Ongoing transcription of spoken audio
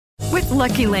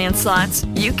Lucky Land Slots,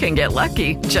 you can get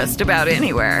lucky just about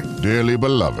anywhere. Dearly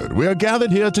beloved, we are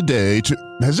gathered here today to...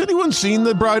 Has anyone seen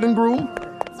the bride and groom?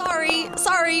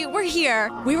 Sorry, we're here.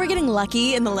 We were getting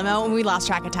lucky in the limo and we lost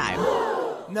track of time.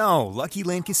 No, Lucky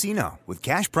Land Casino, with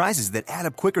cash prizes that add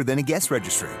up quicker than a guest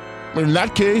registry. In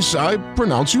that case, I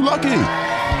pronounce you lucky.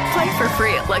 Play for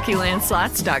free at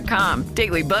LuckyLandSlots.com.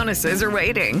 Daily bonuses are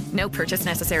waiting. No purchase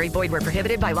necessary. Void where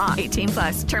prohibited by law.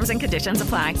 18+. Terms and conditions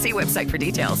apply. See website for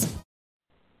details.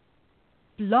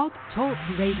 Blog Talk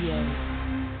Radio.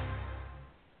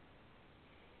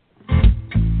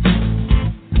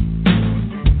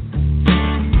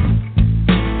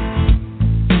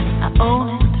 I own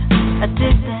it,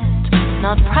 addicted,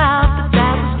 not proud, but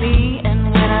that was me. And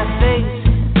when I face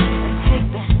it, I take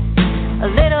back a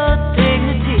little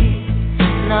dignity,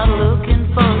 not looking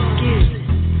for excuses.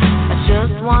 I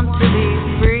just want to be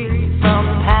free from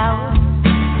the power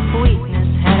weakness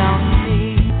had on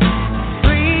me.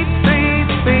 Free, free,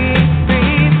 free,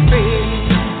 free, free.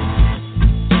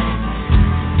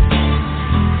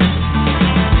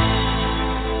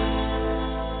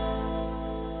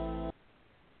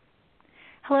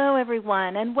 Hello,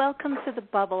 everyone, and welcome to the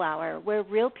Bubble Hour, where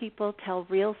real people tell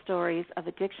real stories of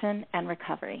addiction and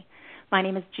recovery. My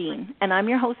name is Jean, and I'm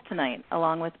your host tonight,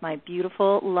 along with my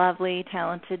beautiful, lovely,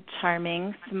 talented,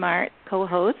 charming, smart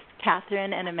co-hosts,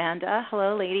 Catherine and Amanda.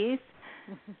 Hello, ladies.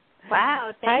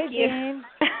 Wow, thank you. Jean.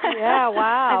 Yeah,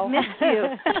 wow. I've missed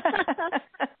you.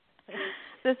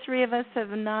 The three of us have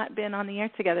not been on the air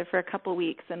together for a couple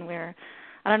weeks, and I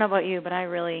don't know about you, but I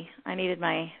needed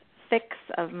my fix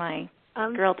of my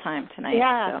girl time tonight.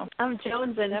 Yeah, so. I'm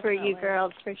jonesing for you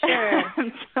girls, for sure.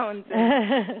 I'm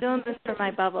jonesing for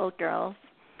my bubble girls.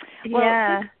 Well,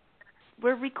 yeah.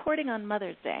 We're recording on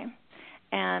Mother's Day,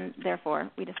 and therefore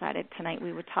we decided tonight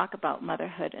we would talk about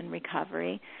motherhood and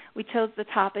recovery. We chose the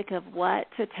topic of what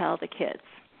to tell the kids.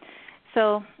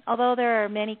 So although there are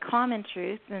many common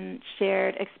truths and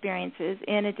shared experiences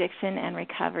in addiction and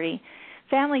recovery,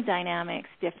 family dynamics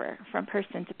differ from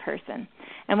person to person.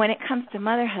 And when it comes to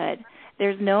motherhood,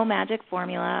 there's no magic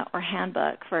formula or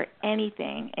handbook for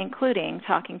anything, including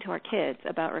talking to our kids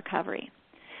about recovery.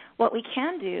 What we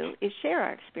can do is share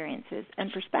our experiences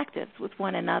and perspectives with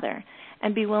one another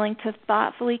and be willing to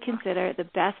thoughtfully consider the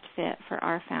best fit for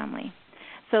our family.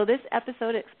 So this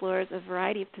episode explores a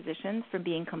variety of positions, from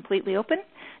being completely open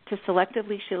to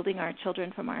selectively shielding our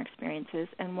children from our experiences,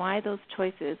 and why those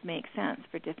choices make sense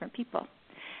for different people.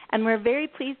 And we're very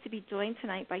pleased to be joined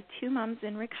tonight by two moms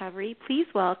in recovery. Please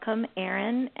welcome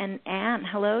Erin and Anne.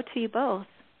 Hello to you both.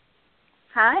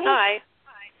 Hi.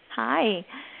 Hi.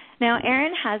 Now,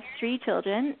 Erin has 3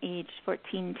 children, aged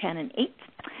 14, 10, and 8,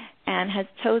 and has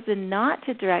chosen not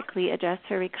to directly address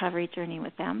her recovery journey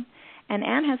with them. And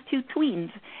Anne has 2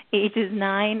 tweens, ages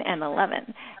 9 and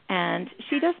 11, and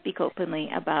she does speak openly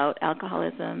about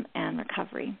alcoholism and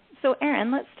recovery. So, Erin,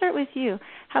 let's start with you.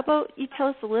 How about you tell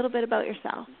us a little bit about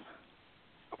yourself?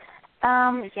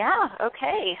 Yeah,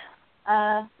 okay.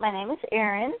 My name is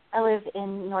Erin. I live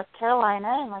in North Carolina,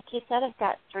 and like you said, I've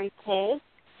got 3 kids.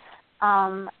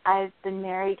 I've been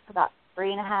married for about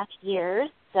 3.5 years,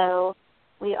 so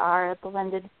we are a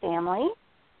blended family.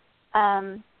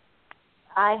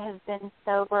 I have been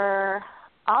sober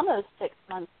almost 6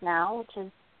 months now, which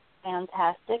is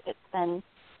fantastic. It's been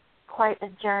quite a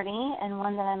journey, and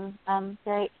one that I'm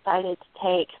very excited to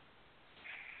take.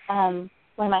 When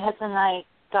my husband and I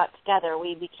got together,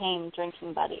 we became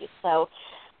drinking buddies. So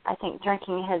I think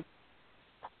drinking has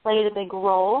played a big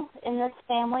role in this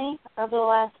family over the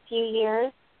last few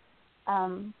years.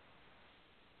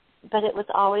 But it was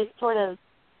always sort of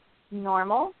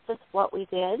normal, just what we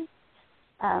did.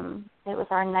 It was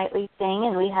our nightly thing,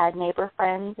 and we had neighbor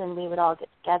friends, and we would all get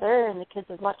together, and the kids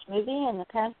would watch a movie, and the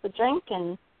parents would drink,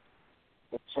 and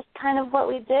it's just kind of what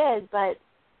we did. But,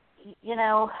 you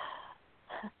know,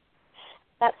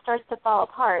 that starts to fall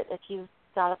apart if you've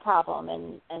got a problem,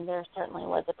 and there certainly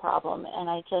was a problem. And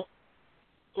I just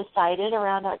decided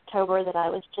around October that I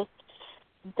was just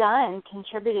done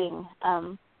contributing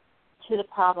to the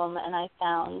problem, and I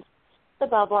found the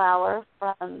Bubble Hour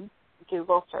from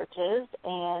Google searches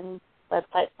and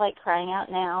websites like Crying Out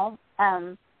Now,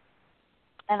 and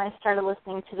I started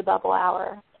listening to the Bubble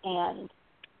Hour, and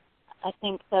I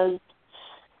think those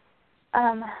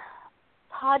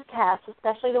podcasts,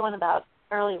 especially the one about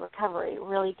early recovery,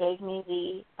 really gave me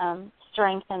the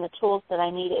strength and the tools that I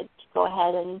needed to go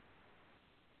ahead and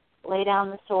lay down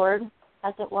the sword,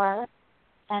 as it were,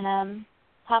 and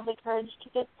have the courage to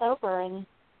get sober. And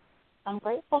I'm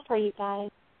grateful for you guys.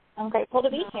 I'm grateful to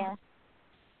be here.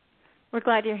 We're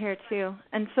glad you're here, too,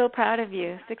 and so proud of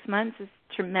you. 6 months is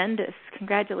tremendous.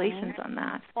 Congratulations on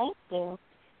that. Thank you.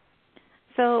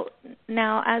 So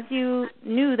now, as you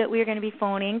knew that we were going to be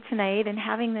phoning tonight and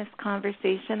having this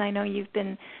conversation, I know you've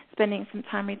been spending some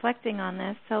time reflecting on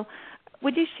this. So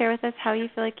would you share with us how you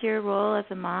feel like your role as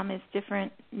a mom is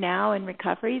different now in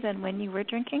recovery than when you were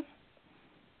drinking?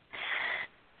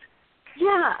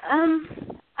 Yeah,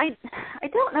 I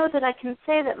don't know that I can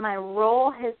say that my role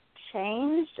has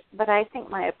changed, but I think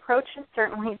my approach has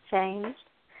certainly changed.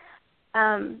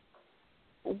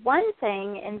 One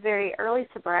thing in very early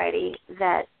sobriety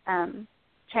that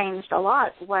changed a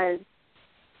lot was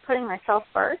putting myself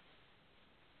first,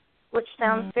 which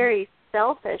sounds very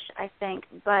selfish, I think,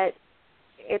 but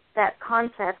it's that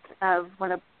concept of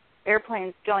when an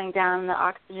airplane's going down, the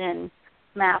oxygen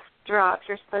mask drops,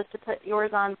 you're supposed to put yours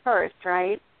on first,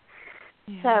 right?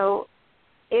 Yeah. So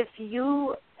if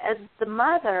you, as the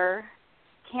mother,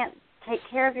 can't take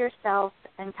care of yourself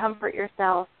and comfort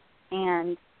yourself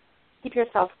and keep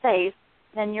yourself safe,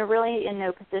 then you're really in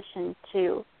no position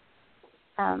to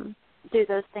do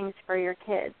those things for your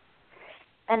kids.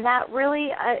 And that really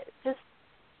just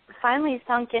finally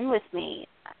sunk in with me.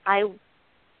 I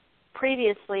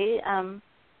previously,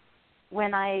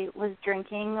 when I was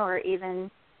drinking, or even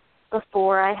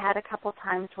before, I had a couple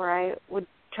times where I would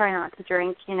try not to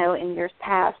drink, in years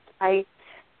past. I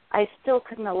still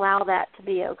couldn't allow that to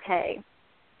be okay.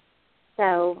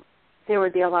 So there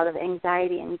would be a lot of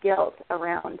anxiety and guilt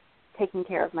around taking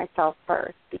care of myself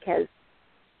first, because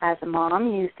as a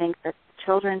mom, you think that the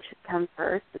children should come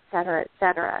first, et cetera, et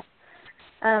cetera.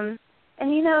 And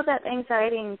that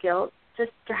anxiety and guilt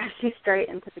just drives you straight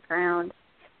into the ground.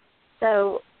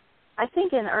 So I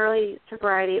think in early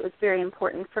sobriety it was very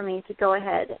important for me to go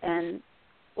ahead and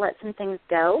let some things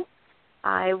go.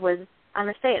 I'm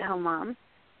a stay-at-home mom,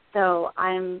 so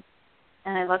and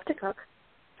I love to cook.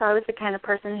 So I was the kind of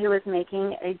person who was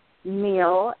making a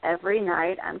meal every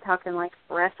night. I'm talking like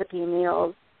recipe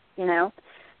meals,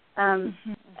 And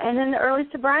in the early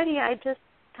sobriety, I just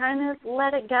kind of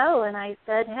let it go, and I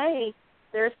said, hey,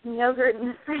 there's some yogurt in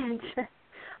the fridge.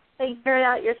 Figure it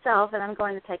out yourself, and I'm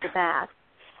going to take a bath.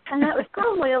 And that was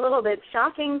probably a little bit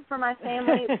shocking for my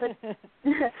family,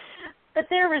 but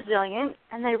they're resilient,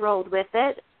 and they rolled with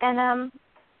it. And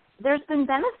there's been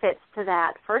benefits to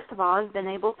that. First of all, I've been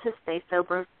able to stay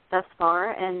sober thus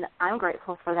far, and I'm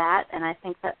grateful for that, and I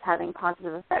think that's having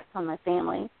positive effects on my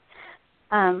family.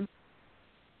 I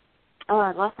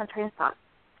lost my train of thought.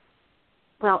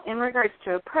 Well, in regards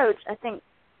to approach, I think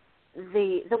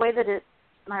the way that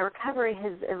my recovery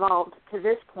has evolved to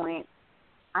this point,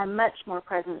 I'm much more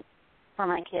present for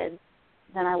my kids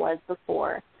than I was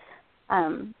before.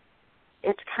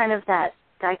 It's kind of that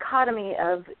dichotomy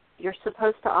of you're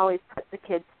supposed to always put the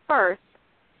kids first.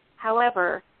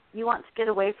 However, you want to get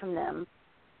away from them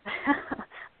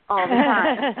all the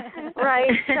time, right?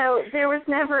 So there was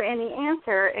never any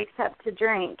answer except to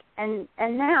drink. And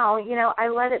now, I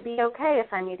let it be okay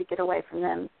if I need to get away from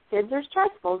them. Kids are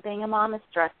stressful. Being a mom is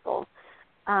stressful.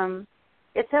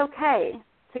 It's okay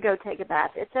to go take a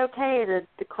bath. It's okay to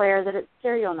declare that it's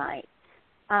cereal night.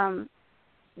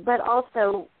 But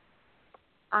also,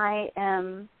 I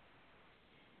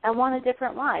want a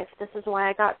different life. This is why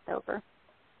I got sober.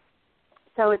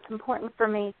 So it's important for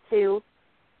me to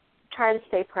try to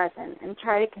stay present and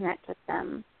try to connect with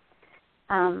them.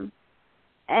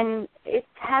 And it's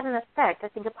had an effect, I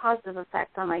think a positive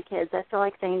effect on my kids. I feel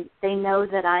like they know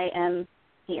that I am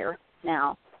here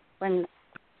now. When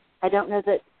I don't know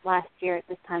that last year at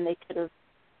this time they could have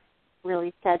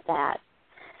really said that.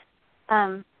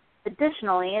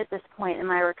 Additionally, at this point in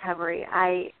my recovery,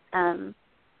 I am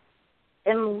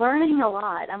learning a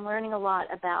lot. I'm learning a lot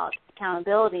about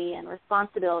accountability and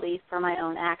responsibility for my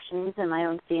own actions and my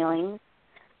own feelings,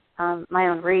 my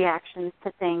own reactions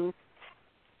to things.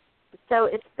 So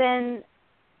it's been,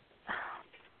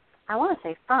 I want to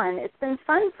say fun. It's been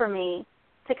fun for me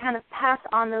to kind of pass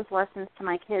on those lessons to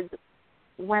my kids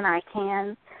when I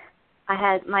can. I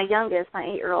had my youngest, my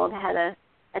 8-year-old, had a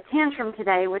tantrum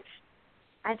today, which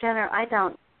I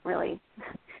don't really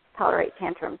tolerate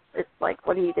tantrums. It's like,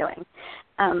 what are you doing?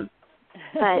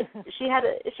 But she had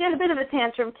a bit of a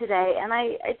tantrum today, and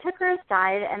I took her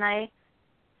aside and I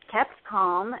kept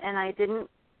calm, and I didn't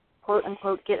quote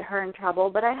unquote get her in trouble,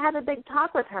 but I had a big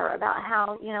talk with her about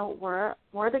how,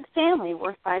 we're a big family,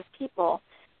 we're 5 people,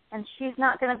 and she's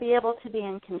not going to be able to be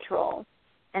in control,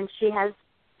 and she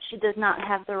does not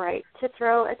have the right to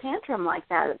throw a tantrum like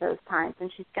that at those times,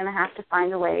 and she's going to have to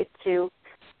find a way to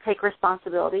take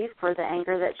responsibility for the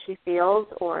anger that she feels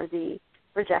or the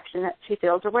rejection that she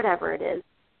feels or whatever it is,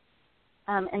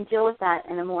 and deal with that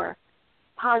in a more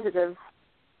positive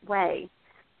way.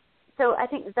 So I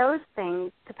think those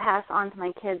things to pass on to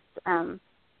my kids,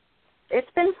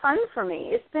 it's been fun for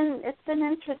me. It's been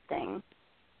interesting.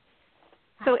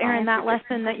 So, Erin, that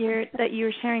lesson that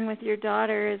you're sharing with your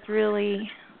daughter is really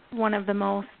one of the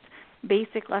most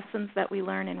basic lessons that we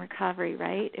learn in recovery,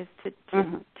 right? Is to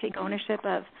take ownership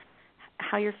of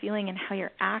how you're feeling and how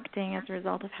you're acting as a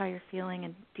result of how you're feeling,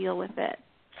 and deal with it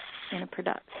in a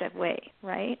productive way,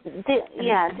 right?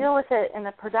 Deal with it in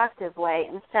a productive way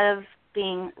instead of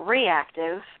being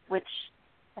reactive, which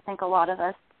I think a lot of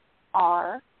us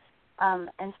are,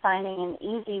 and finding an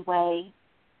easy way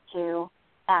to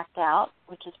act out,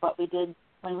 which is what we did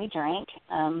when we drank,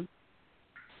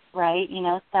 right?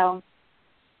 So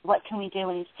what can we do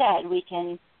instead? We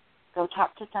can go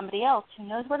talk to somebody else who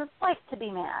knows what it's like to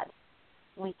be mad.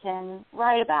 We can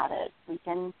write about it. We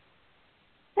can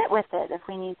sit with it if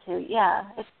we need to. Yeah,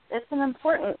 it's an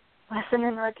important lesson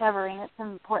in recovery, and it's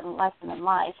an important lesson in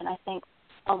life. And I think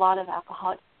a lot of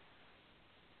alcoholics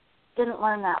didn't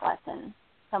learn that lesson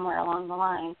somewhere along the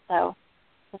line. So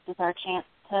this is our chance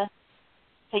to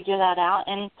figure that out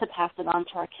and to pass it on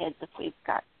to our kids if we've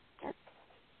got kids.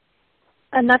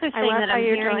 Another thing that I'm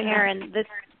hearing, Erin, this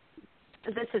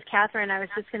is Catherine. I was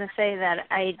just going to say that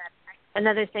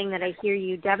another thing that I hear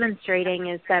you demonstrating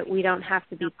is that we don't have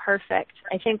to be perfect.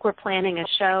 I think we're planning a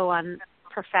show on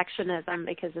perfectionism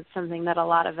because it's something that a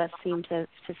lot of us seem to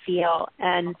feel.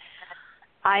 And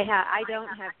I don't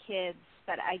have kids,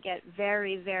 but I get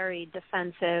very, very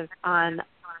defensive on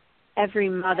every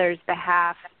mother's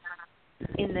behalf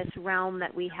in this realm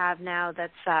that we have now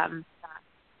that's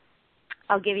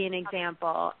I'll give you an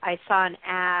example. I saw an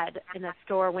ad in a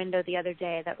store window the other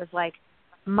day that was like,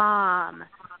 Mom,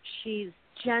 she's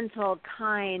gentle,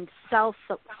 kind,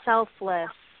 selfless,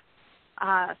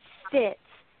 fit,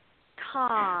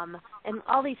 calm, and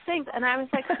all these things. And I was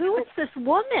like, who is this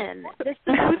woman? This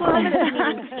woman doesn't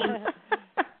even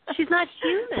seem, she's not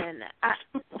human.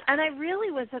 And I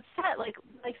really was upset. Like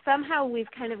somehow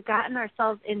we've kind of gotten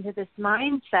ourselves into this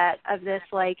mindset of this,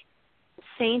 like,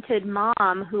 sainted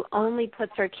mom who only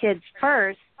puts her kids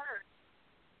first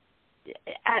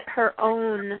at her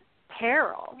own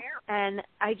peril. And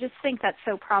I just think that's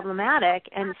so problematic.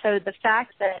 And so the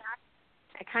fact that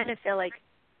I kind of feel like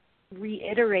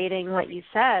reiterating what you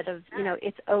said of,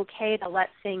 it's okay to let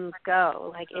things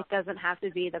go. Like, it doesn't have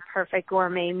to be the perfect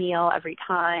gourmet meal every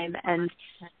time. And,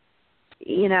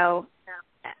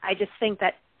 I just think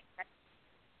that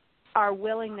our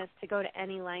willingness to go to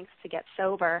any lengths to get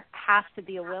sober has to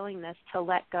be a willingness to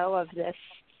let go of this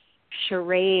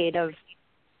charade of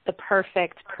the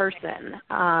perfect person,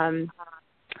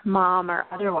 mom or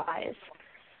otherwise.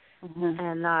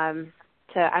 And I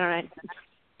don't know,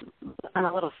 I'm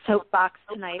a little soapbox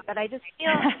tonight, but I just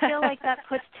feel like that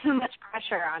puts too much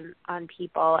pressure on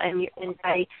people. And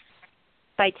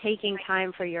by taking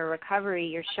time for your recovery,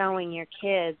 you're showing your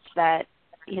kids that,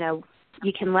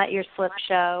 you can let your slip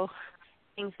show.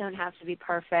 Things don't have to be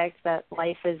perfect, that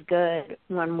life is good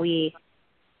when we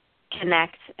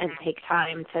connect and take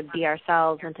time to be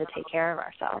ourselves and to take care of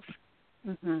ourselves.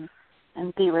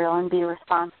 And be real and be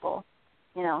responsible,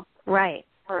 right,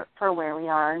 for where we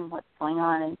are and what's going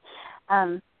on.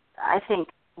 And I think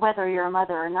whether you're a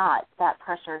mother or not, that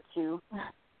pressure to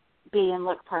be and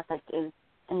look perfect is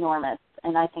enormous.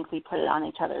 And I think we put it on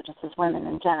each other just as women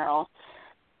in general.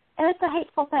 And it's a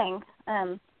hateful thing.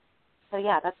 So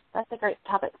yeah, that's a great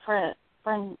topic for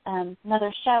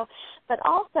another show. But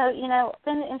also, it's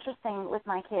been interesting with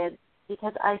my kids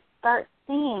because I start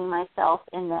seeing myself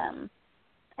in them,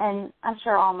 and I'm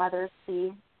sure all mothers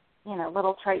see,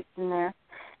 little traits in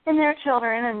their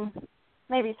children, and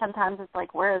maybe sometimes it's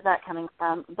like, where is that coming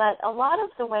from? But a lot of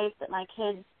the ways that my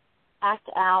kids act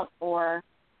out or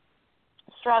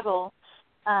struggle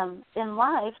in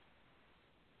life,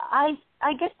 I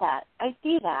get that. I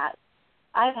see that.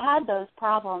 I've had those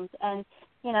problems. And,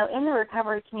 in the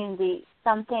recovery community,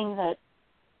 something that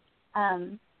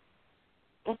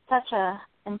is such an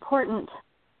important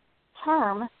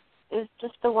term is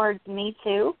just the word me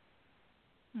too.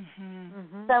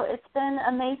 So it's been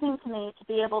amazing to me to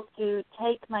be able to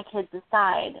take my kids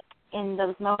aside in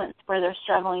those moments where they're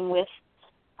struggling with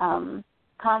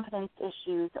confidence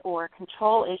issues or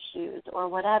control issues or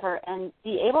whatever, and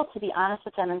be able to be honest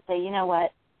with them and say, you know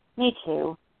what, me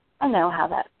too. I know how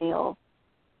that feels.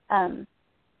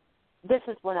 This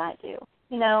is what I do,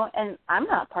 and I'm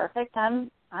not perfect. I'm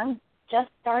just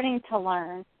starting to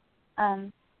learn.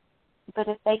 But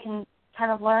if they can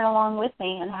kind of learn along with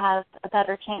me and have a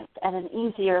better chance at an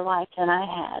easier life than I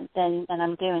had, then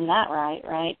I'm doing that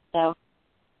right? So.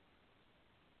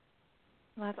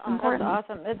 That's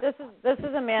awesome. This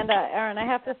is Amanda. Erin, I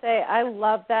have to say I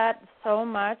love that so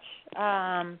much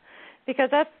because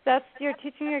that's you're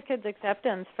teaching your kids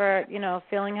acceptance for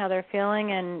feeling how they're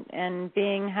feeling and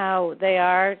being how they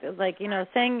are. Like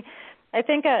saying, I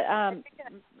think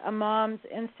a mom's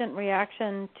instant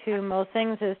reaction to most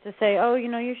things is to say, oh,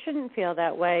 you shouldn't feel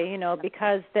that way,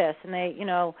 because this, and they,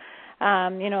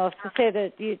 if to say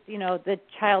that the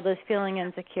child is feeling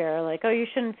insecure, like, oh, you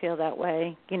shouldn't feel that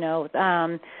way,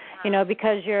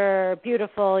 because you're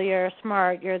beautiful, you're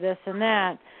smart, you're this and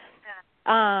that.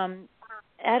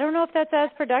 I don't know if that's as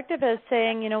productive as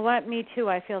saying, you know what, me too,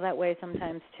 I feel that way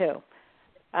sometimes too.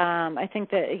 I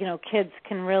think that, kids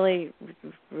can really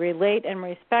relate and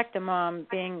respect a mom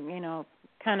being,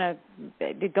 kind of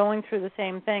going through the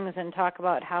same things and talk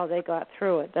about how they got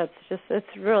through it.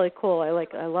 It's really cool. I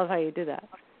love how you do that.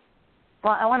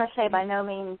 Well, I want to say by no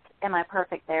means am I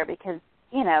perfect there because,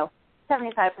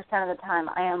 75% of the time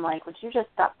I am like, would you just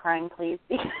stop crying, please?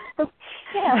 Because,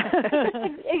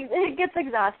 it gets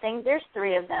exhausting. There's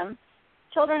 3 of them.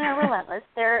 Children are relentless.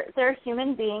 They're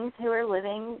human beings who are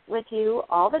living with you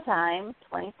all the time,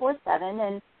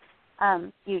 24/7,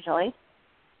 and usually,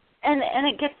 and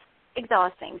it gets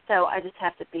exhausting. So I just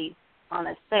have to be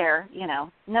honest there.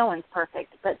 No one's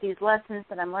perfect, but these lessons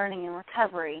that I'm learning in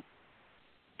recovery,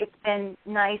 it's been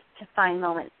nice to find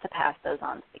moments to pass those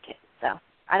on to the kids. So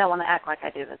I don't want to act like I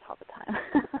do this all the time.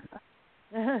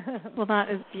 Well, that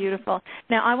is beautiful.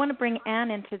 Now, I want to bring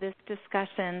Anne into this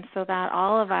discussion so that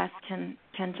all of us can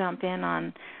jump in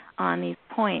on these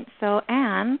points. So,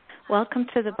 Anne, welcome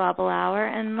to the Bubble Hour,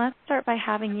 and let's start by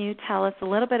having you tell us a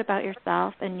little bit about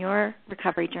yourself and your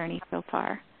recovery journey so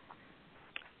far.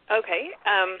 Okay.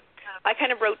 I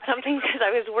kind of wrote something because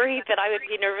I was worried that I would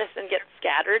be nervous and get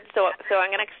scattered, so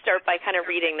I'm going to start by kind of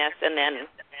reading this and then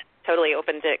totally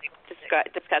open to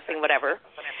discussing whatever.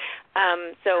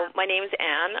 So my name is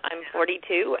Anne. I'm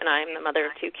 42, and I'm the mother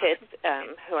of 2 kids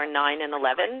who are 9 and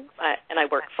 11, and I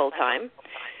work full-time.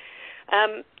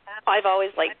 I've always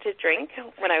liked to drink.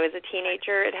 When I was a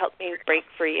teenager, it helped me break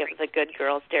free of the good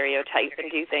girl stereotype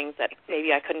and do things that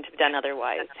maybe I couldn't have done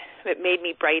otherwise. It made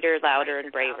me brighter, louder,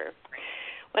 and braver.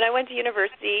 When I went to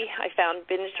university, I found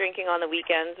binge drinking on the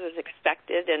weekends was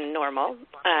expected and normal.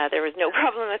 There was no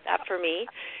problem with that for me.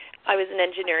 I was an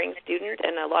engineering student,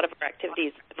 and a lot of our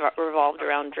activities revolved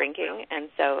around drinking, and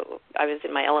so I was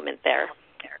in my element there.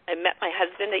 I met my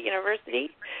husband at university.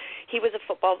 He was a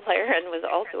football player and was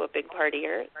also a big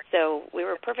partier, so we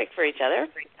were perfect for each other.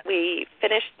 We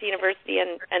finished university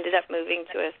and ended up moving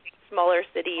to a smaller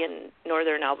city in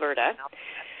northern Alberta,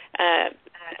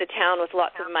 the town with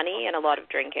lots of money and a lot of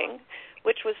drinking,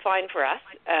 which was fine for us.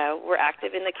 We're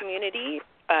active in the community.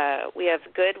 We have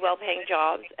good, well-paying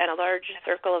jobs and a large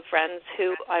circle of friends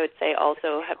who I would say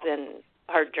also have been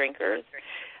hard drinkers.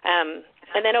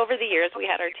 And then over the years, we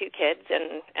had our 2 kids,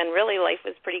 and really life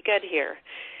was pretty good here.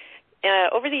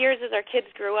 Over the years, as our kids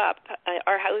grew up,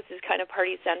 our house is kind of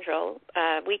party central.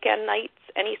 Weekend nights,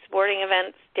 any sporting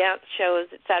events, dance shows,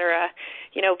 etc.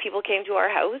 People came to our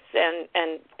house,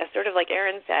 and sort of like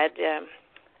Erin said,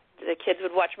 the kids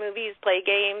would watch movies, play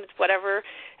games, whatever,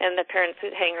 and the parents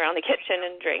would hang around the kitchen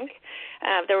and drink.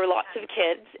 There were lots of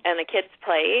kids, and the kids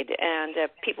played, and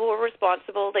people were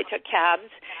responsible. They took cabs,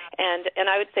 and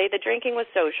I would say the drinking was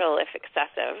social, if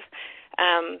excessive.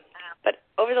 But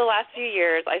over the last few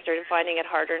years, I started finding it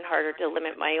harder and harder to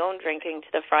limit my own drinking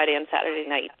to the Friday and Saturday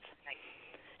nights.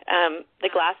 The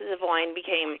glasses of wine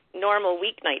became normal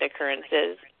weeknight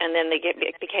occurrences, and then they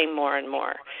became more and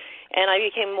more. And I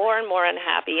became more and more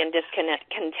unhappy and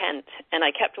discontent, and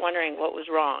I kept wondering what was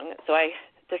wrong. So I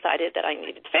decided that I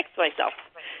needed to fix myself.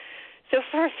 So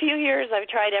for a few years, I've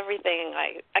tried everything.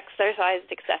 I exercised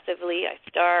excessively. I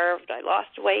starved. I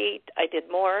lost weight. I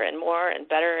did more and more and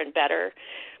better and better.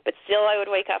 But still, I would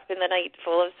wake up in the night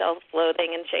full of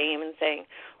self-loathing and shame and saying,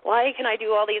 why can I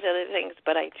do all these other things,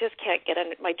 but I just can't get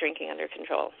my drinking under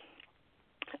control?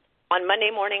 On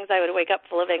Monday mornings, I would wake up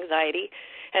full of anxiety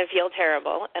and feel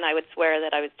terrible, and I would swear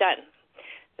that I was done,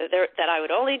 that I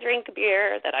would only drink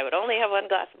beer, that I would only have 1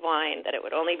 glass of wine, that it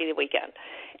would only be the weekend.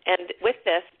 And with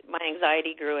this, my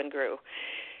anxiety grew and grew.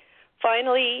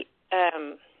 Finally,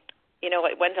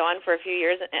 it went on for a few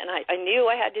years, and I knew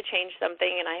I had to change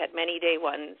something, and I had many day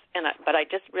ones, but I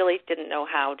just really didn't know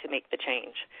how to make the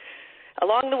change.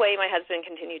 Along the way, my husband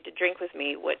continued to drink with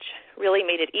me, which really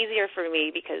made it easier for me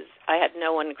because I had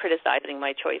no one criticizing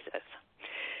my choices.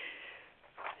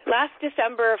 Last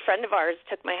December, a friend of ours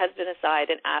took my husband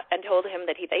aside and told him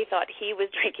that they thought he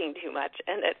was drinking too much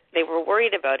and that they were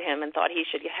worried about him and thought he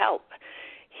should get help.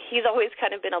 He's always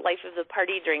kind of been a life of the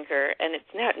party drinker, and it's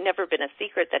never been a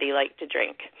secret that he liked to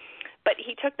drink. But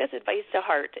he took this advice to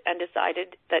heart and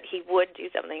decided that he would do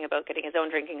something about getting his own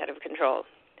drinking under control.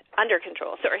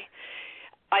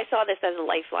 I saw this as a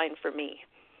lifeline for me.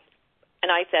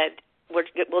 And I said,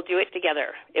 we'll do it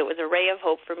together. It was a ray of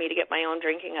hope for me to get my own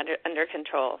drinking under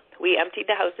control. We emptied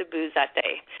the house of booze that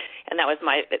day, and that was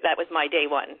my day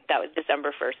one. That was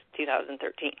December 1st,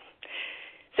 2013.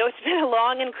 So it's been a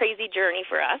long and crazy journey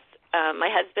for us. My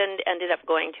husband ended up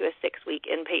going to a 6-week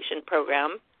inpatient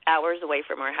program, hours away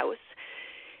from our house.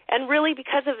 And really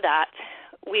because of that,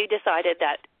 we decided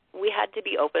that we had to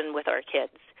be open with our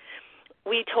kids.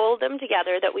 We told them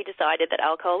together that we decided that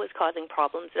alcohol was causing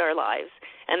problems in our lives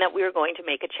and that we were going to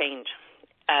make a change,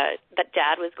 that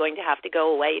Dad was going to have to go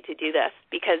away to do this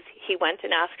because he went and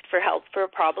asked for help for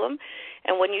a problem.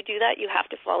 And when you do that, you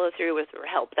have to follow through with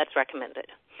help that's recommended.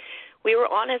 We were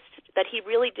honest that he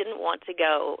really didn't want to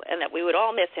go and that we would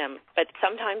all miss him, but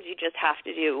sometimes you just have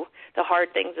to do the hard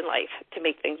things in life to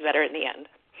make things better in the end.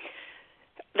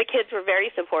 The kids were very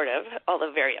supportive,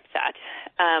 although very upset.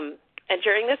 And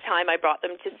during this time, I brought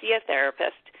them to see a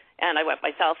therapist, and I went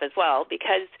myself as well,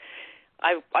 because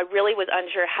I really was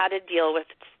unsure how to deal with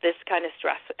this kind of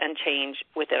stress and change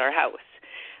within our house.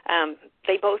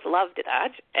 They both loved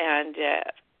that, and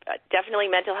definitely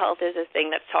mental health is a thing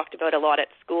that's talked about a lot at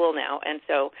school now. And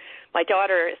so my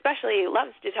daughter especially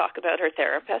loves to talk about her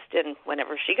therapist and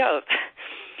whenever she goes.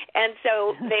 And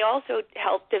so they also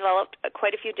help develop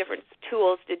quite a few different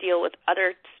tools to deal with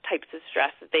other types of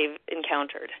stress that they've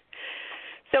encountered.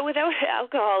 So without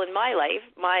alcohol in my life,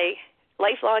 my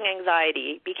lifelong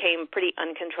anxiety became pretty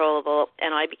uncontrollable,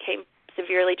 and I became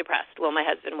severely depressed while my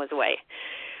husband was away.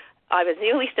 I was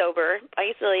newly sober,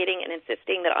 isolating, and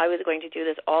insisting that I was going to do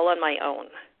this all on my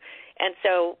own. And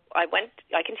so I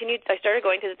started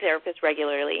going to the therapist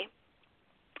regularly.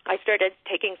 I started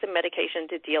taking some medication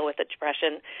to deal with the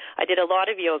depression. I did a lot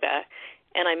of yoga,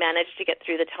 and I managed to get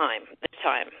through this time.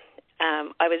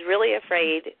 I was really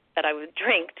afraid that I would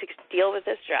drink to deal with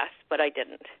the stress, but I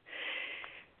didn't.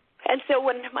 And so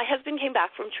when my husband came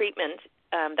back from treatment,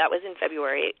 that was in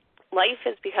February, life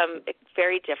has become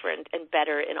very different and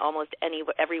better in almost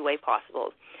every way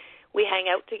possible. We hang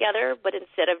out together, but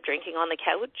instead of drinking on the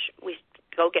couch, we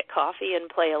go get coffee and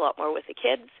play a lot more with the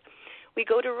kids. We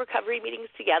go to recovery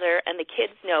meetings together, and the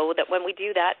kids know that when we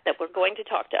do that we're going to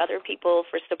talk to other people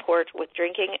for support with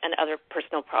drinking and other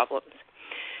personal problems.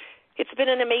 It's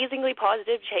been an amazingly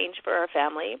positive change for our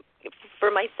family. For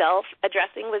myself,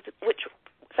 addressing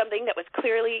something that was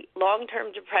clearly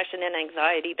long-term depression and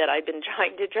anxiety that I've been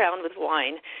trying to drown with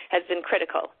wine has been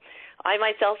critical. I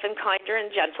myself am kinder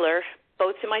and gentler,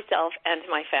 both to myself and to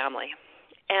my family.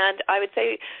 And I would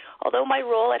say, although my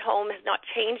role at home has not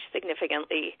changed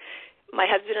significantly, my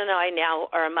husband and I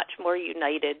now are a much more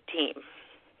united team.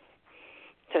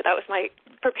 So that was my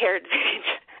prepared speech.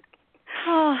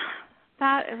 Oh,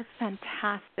 that was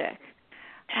fantastic.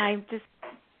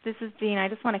 This is Jean. I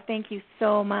just want to thank you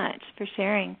so much for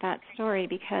sharing that story,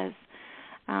 because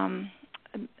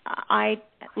I,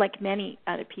 like many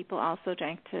other people, also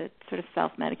drank to sort of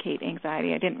self-medicate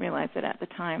anxiety. I didn't realize it at the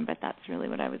time, but that's really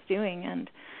what I was doing. And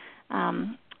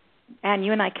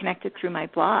you and I connected through my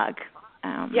blog.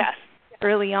 Yes.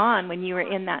 Early on, when you were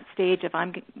in that stage of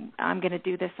I'm going to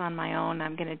do this on my own,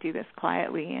 I'm going to do this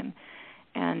quietly,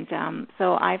 and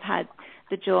so I've had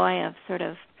the joy of sort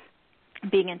of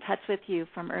being in touch with you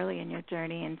from early in your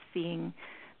journey and seeing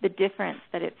the difference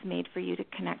that it's made for you to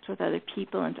connect with other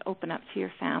people and to open up to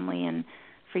your family, and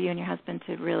for you and your husband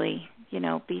to really,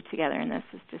 be together. And this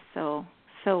is just so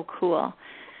cool.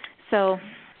 So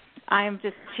I'm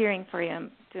just cheering for you.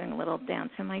 I'm doing a little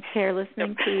dance in my chair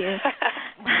listening to you.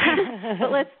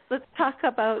 But let's talk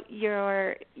about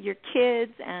your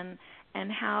kids and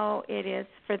how it is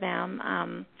for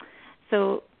them.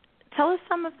 So tell us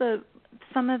some of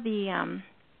the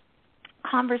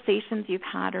conversations you've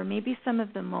had, or maybe some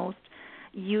of the most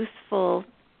useful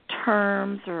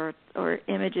terms or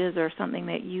images or something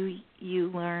that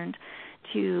you learned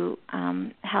to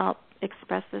help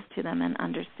express this to them and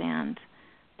understand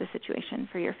the situation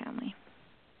for your family.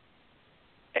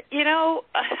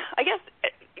 I guess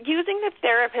using the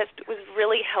therapist was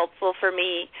really helpful for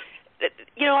me.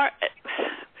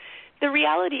 The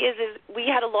reality is we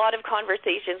had a lot of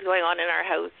conversations going on in our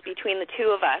house between the two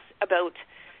of us about,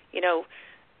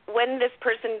 when this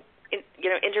person,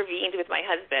 intervened with my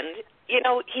husband,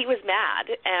 he was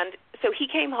mad. And so he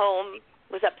came home,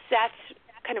 was upset,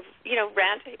 kind of,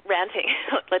 ranting,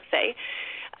 let's say.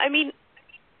 I mean,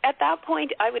 at that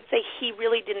point, I would say he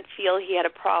really didn't feel he had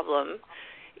a problem.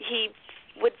 He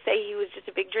would say he was just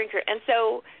a big drinker. And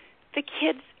so the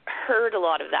kids heard a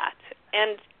lot of that.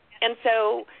 And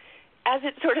so as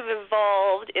it sort of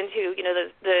evolved into,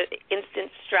 the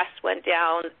instant stress went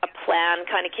down, a plan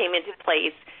kind of came into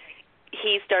place.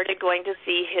 He started going to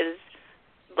see his,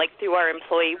 through our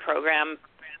employee program,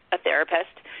 a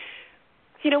therapist.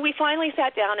 We finally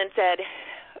sat down and said,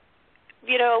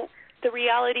 the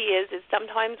reality is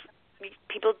sometimes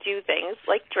people do things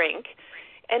like drink,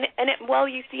 and while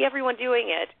you see everyone doing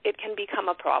it, it can become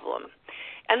a problem.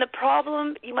 And the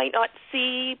problem you might not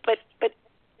see, but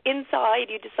inside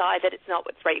you decide that it's not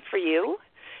what's right for you.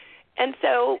 And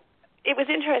so it was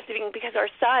interesting because our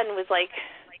son was like,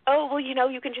 oh, well,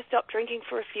 you can just stop drinking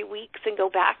for a few weeks and go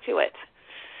back to it.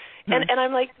 And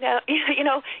I'm like, no,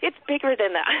 it's bigger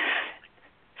than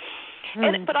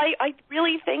that. But I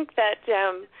really think that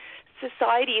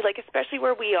society, especially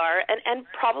where we are, and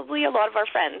probably a lot of our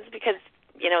friends, because,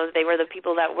 they were the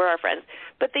people that were our friends,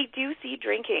 but they do see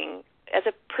drinking as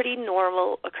a pretty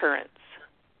normal occurrence.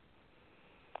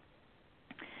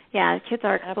 Yeah, kids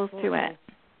are exposed to it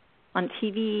on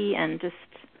TV and just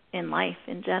in life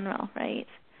in general, right?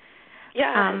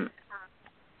 Yeah.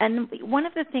 And one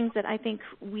of the things that I think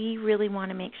we really want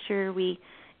to make sure we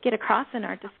get across in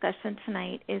our discussion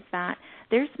tonight is that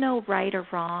there's no right or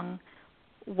wrong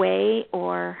way,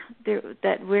 or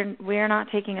that we're not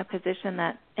taking a position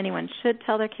that anyone should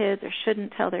tell their kids or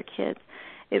shouldn't tell their kids.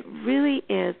 It really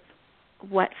is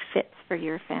what fits for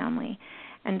your family.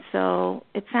 And so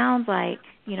it sounds like,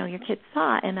 your kids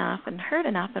saw enough and heard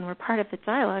enough and were part of the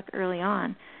dialogue early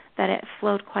on that it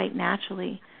flowed quite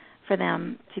naturally for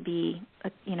them to be,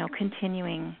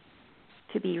 continuing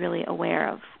to be really aware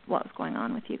of what was going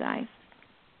on with you guys.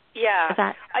 Yeah. Is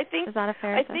that a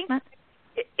fair assessment?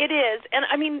 It is. And,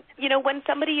 when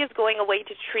somebody is going away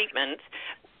to treatment,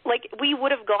 we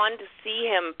would have gone to see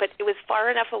him, but it was far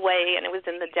enough away and it was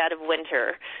in the dead of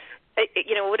winter. It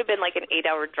would have been like an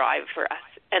 8-hour drive for us.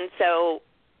 And so,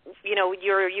 we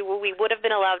would have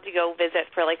been allowed to go visit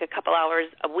for a couple hours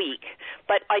a week,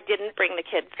 but I didn't bring the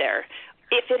kids there.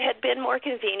 If it had been more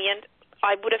convenient,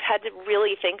 I would have had to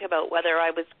really think about whether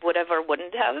I would have or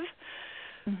wouldn't have.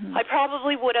 Mm-hmm. I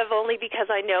probably would have, only because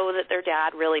I know that their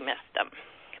dad really missed them.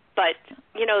 But,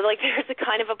 there's a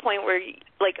kind of a point where,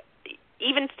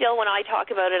 even still when I talk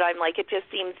about it, I'm like, it just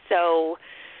seems so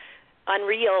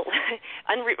unreal,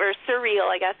 or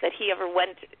surreal, I guess, that he ever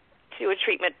went to a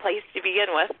treatment place to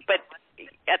begin with. But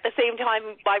at the same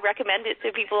time, I recommend it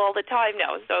to people all the time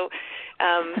now. So,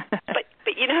 but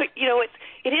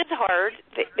it is hard.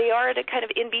 They are at a kind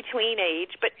of in-between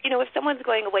age. But, if someone's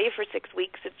going away for 6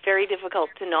 weeks, it's very difficult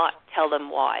to not tell them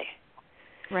why.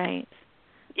 Right.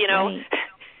 Right.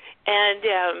 And,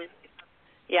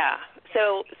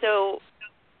 so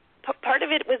part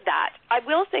of it was that. I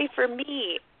will say for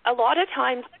me, a lot of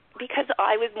times, because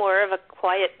I was more of a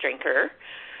quiet drinker,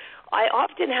 I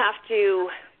often have to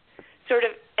sort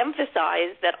of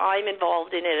emphasize that I'm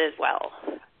involved in it as well.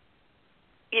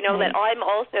 That I'm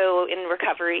also in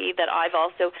recovery, that I've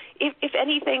also, if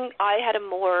anything, I had a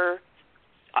more,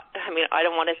 I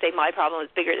don't want to say my problem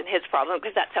is bigger than his problem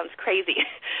because that sounds crazy.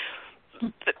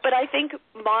 but I think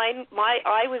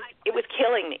it was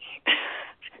killing me.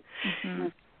 Mm-hmm.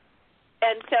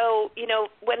 And so,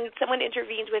 when someone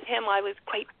intervenes with him, I was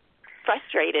quite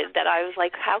frustrated that I was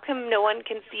like, how come no one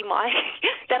can see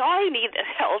that I need this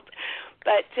help?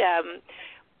 But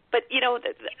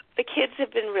the kids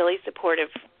have been really supportive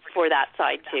for that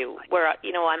side too, where,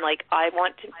 I'm like, I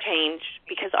want to change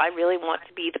because I really want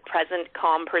to be the present,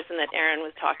 calm person that Erin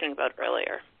was talking about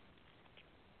earlier.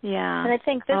 Yeah. And I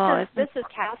think this is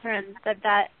Catherine,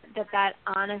 that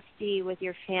honesty with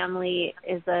your family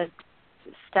is a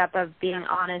step of being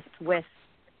honest with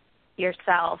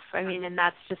yourself. And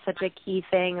that's just such a key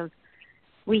thing.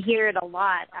 We hear it a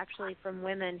lot, actually, from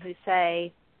women who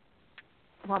say,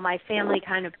 well, my family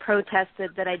kind of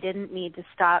protested that I didn't need to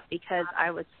stop because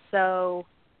I was so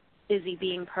busy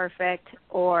being perfect,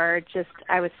 or just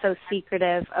I was so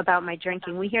secretive about my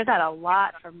drinking. We hear that a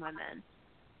lot from women.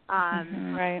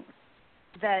 Right.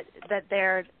 That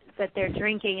their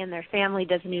drinking and their family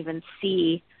doesn't even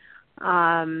see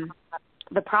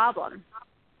the problem.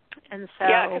 And so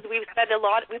yeah, because we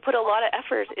put a lot of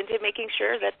effort into making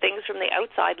sure that things from the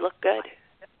outside look good.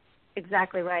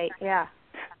 Exactly right. Yeah.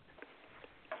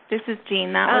 This is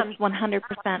Jean. That was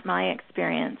 100% my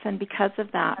experience, and because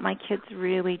of that, my kids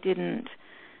really didn't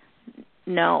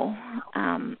know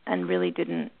and really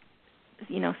didn't,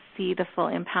 see the full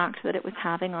impact that it was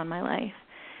having on my life.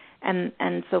 And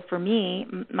so for me,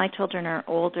 my children are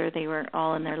older. They were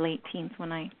all in their late teens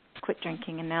when I quit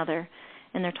drinking, and now they're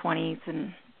in their 20s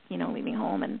and leaving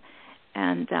home.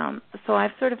 And so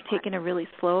I've sort of taken a really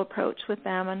slow approach with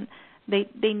them, and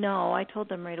they know. I told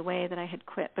them right away that I had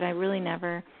quit, but I really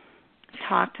never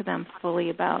talk to them fully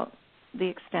about the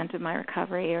extent of my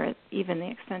recovery, or even the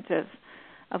extent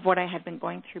of what I had been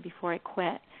going through before I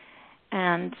quit.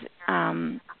 And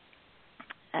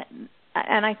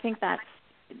I think that's,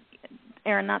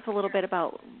 Erin, that's a little bit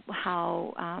about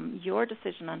how your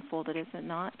decision unfolded, is it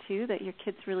not, too, that your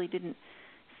kids really didn't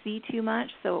see too much,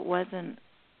 so it wasn't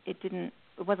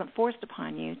forced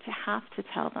upon you to have to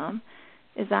tell them.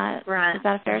 Is that right? Is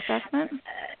that a fair assessment?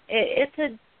 It's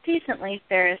a decently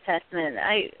fair assessment.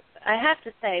 I have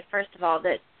to say, first of all,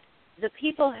 that the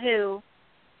people who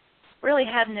really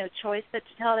have no choice but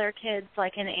to tell their kids,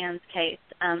 like in Anne's case,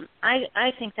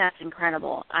 I think that's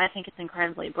incredible. I think it's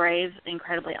incredibly brave,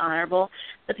 incredibly honorable.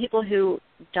 The people who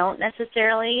don't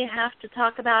necessarily have to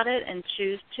talk about it and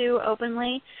choose to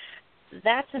openly,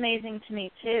 that's amazing to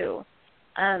me too.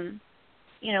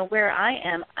 Where I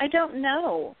am, I don't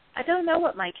know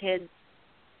what my kids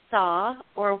saw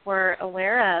or were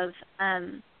aware of,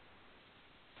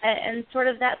 and sort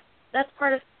of that's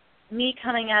part of me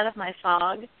coming out of my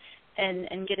fog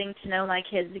and getting to know my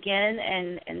kids again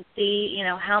and see,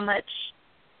 how much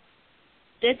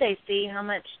did they see, how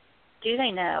much do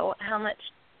they know, how much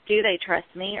do they trust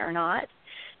me or not.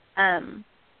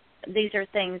 These are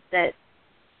things that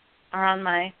are on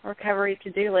my recovery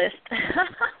to-do list.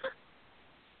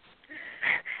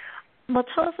 Well,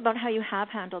 tell us about how you have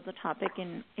handled the topic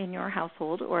in your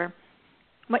household, or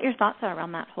what your thoughts are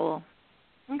around that whole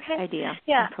idea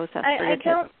and process for your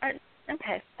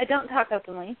kids. I don't talk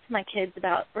openly to my kids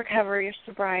about recovery or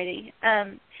sobriety.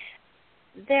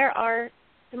 There are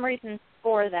some reasons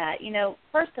for that.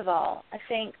 First of all, I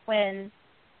think when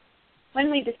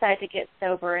we decide to get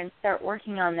sober and start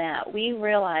working on that, we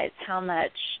realize how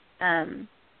much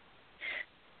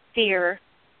fear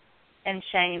and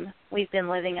shame we've been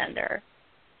living under.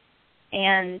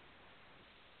 And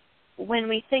when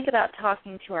we think about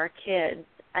talking to our kids,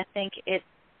 I think it's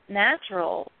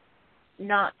natural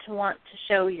not to want to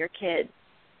show your kids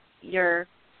your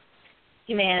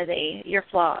humanity, your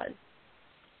flaws.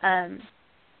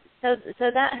 So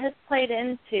that has played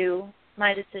into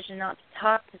my decision not to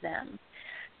talk to them.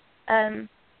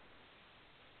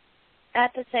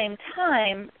 At the same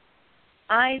time,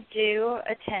 I do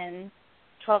attend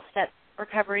 12-step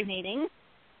recovery meetings,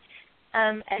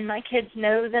 and my kids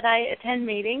know that I attend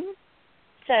meetings,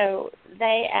 so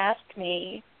they ask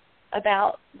me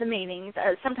about the meetings.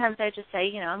 Sometimes I just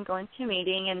say, I'm going to a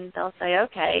meeting, and they'll say,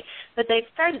 okay. But they've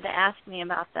started to ask me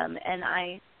about them, and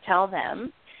I tell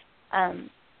them.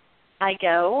 I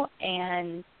go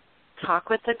and talk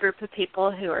with a group of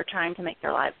people who are trying to make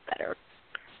their lives better.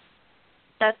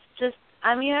 That's just,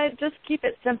 I just keep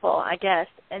it simple, I guess,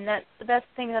 and that's the best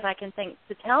thing that I can think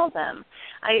to tell them.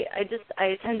 I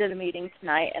attended a meeting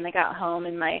tonight, and I got home,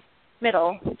 and my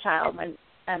middle child, my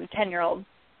 10-year-old,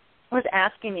 was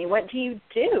asking me, what do you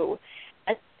do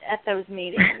at those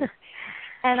meetings?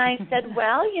 And I said,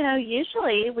 well,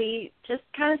 usually we just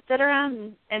kind of sit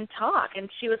around and talk. And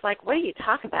she was like, what do you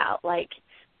talk about? Like,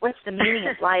 what's the meaning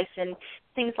of life and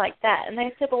things like that? And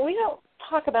I said, well, we don't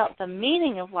talk about the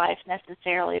meaning of life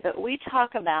necessarily, but we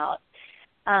talk about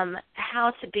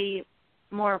how to be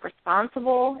more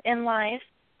responsible in life,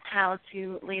 how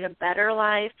to lead a better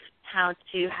life, how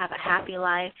to have a happy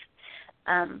life,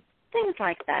 things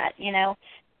like that,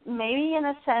 Maybe in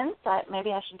a sense,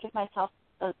 maybe I should give myself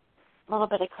a little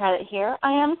bit of credit here.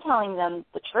 I am telling them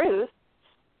the truth.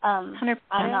 100%.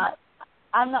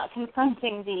 I'm not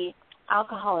confronting the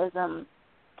alcoholism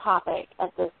topic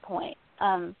at this point.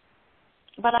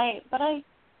 But I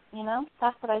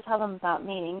that's what I tell them about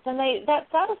meetings, and that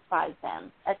satisfies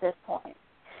them at this point.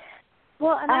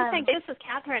 Well, and I think, this is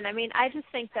Catherine, I just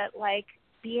think that,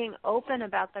 being open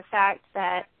about the fact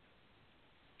that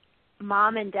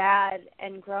mom and dad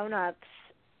and grown-ups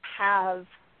have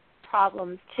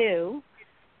problems too,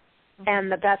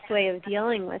 and the best way of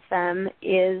dealing with them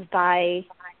is by,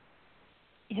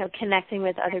 connecting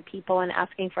with other people and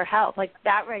asking for help.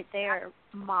 That right there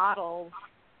models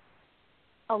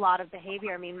a lot of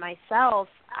behavior. Myself,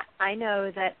 I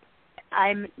know that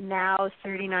I'm now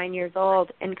 39 years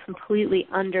old and completely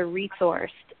under-resourced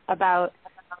about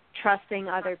trusting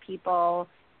other people,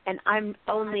 and I'm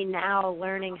only now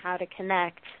learning how to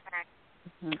connect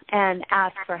and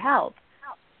ask for help.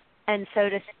 And so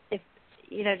to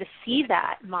see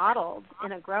that modeled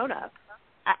in a grown-up,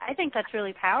 I think that's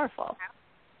really powerful.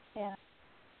 Yeah.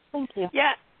 Thank you.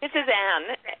 Yeah, this is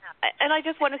Anne. And I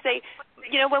just want to say,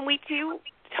 when we do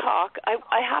talk,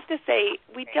 I have to say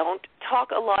we don't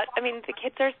talk a lot. The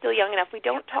kids are still young enough. We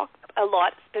don't talk a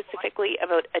lot specifically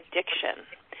about addiction.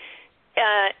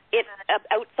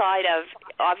 Outside of,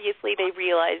 obviously they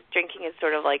realize drinking is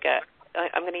sort of like a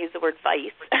I'm going to use the word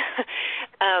vice,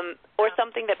 or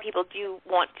something that people do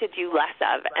want to do less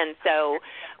of. And so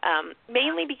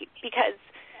mainly because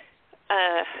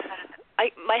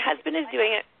my husband is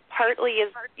doing it partly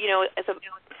as,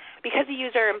 because he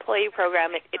used our employee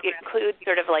program, it includes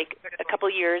sort of like a couple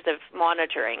years of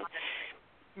monitoring.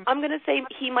 I'm going to say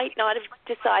he might not have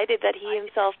decided that he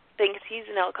himself thinks he's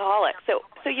an alcoholic. So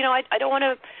I don't want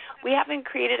to. We haven't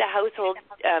created a household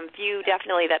view,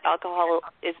 definitely, that alcohol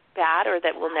is bad or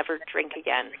that we'll never drink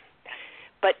again.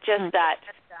 But just that,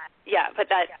 but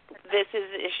that this is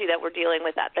an issue that we're dealing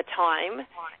with at the time,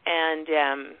 and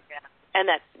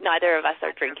that neither of us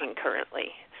are drinking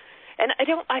currently. And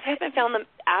I haven't found them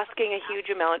asking a huge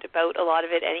amount about a lot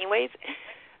of it, anyways.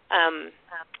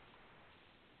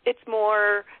 It's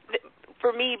more for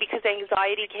me because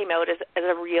anxiety came out as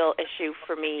a real issue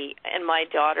for me, and my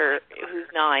daughter, who's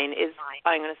 9, is,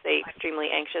 I'm going to say,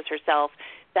 extremely anxious herself.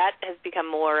 That has become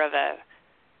more of a,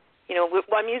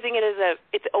 I'm using it as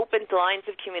it's opened lines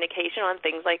of communication on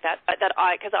things like that.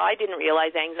 Because I didn't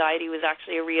realize anxiety was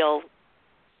actually a real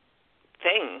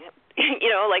thing.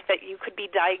 Like that you could be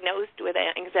diagnosed with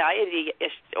anxiety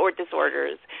or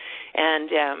disorders, and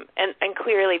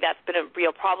clearly that's been a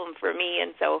real problem for me.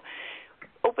 And so,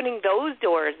 opening those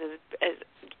doors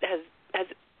has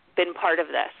been part of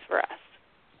this for us.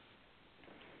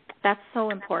 That's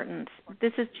so important.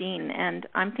 This is Jean, and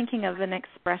I'm thinking of an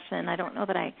expression. I don't know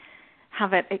that I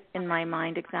have it in my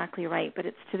mind exactly right, but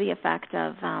it's to the effect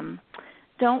of,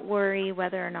 don't worry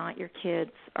whether or not your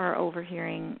kids are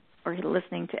overhearing or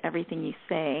listening to everything you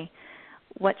say.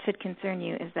 What should concern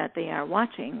you is that they are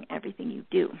watching everything you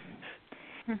do.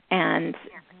 And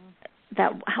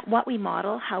that what we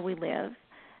model, how we live,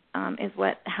 is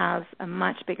what has a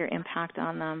much bigger impact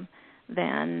on them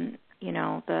than,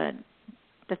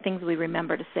 the things we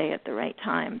remember to say at the right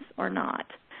times or not.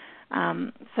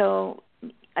 So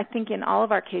I think in all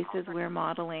of our cases we're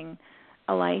modeling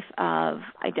a life of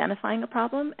identifying a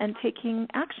problem and taking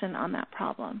action on that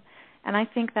problem. And I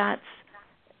think that's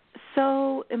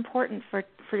so important for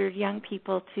young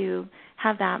people to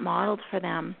have that modeled for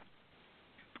them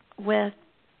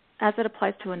as it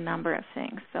applies to a number of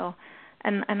things. So,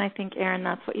 and I think, Erin,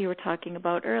 that's what you were talking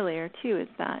about earlier, too, is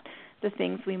that the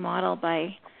things we model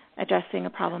by addressing a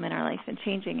problem in our life and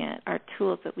changing it are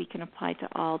tools that we can apply to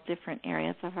all different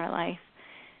areas of our life.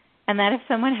 And that if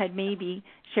someone had maybe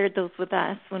shared those with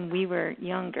us when we were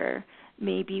younger,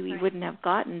 maybe we wouldn't have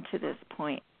gotten to this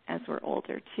point as we're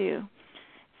older, too.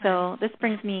 So this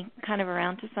brings me kind of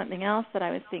around to something else that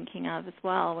I was thinking of as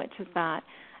well, which is that,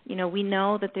 we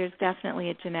know that there's definitely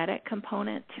a genetic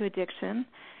component to addiction.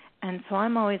 And so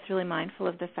I'm always really mindful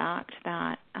of the fact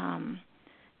that,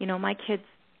 my kids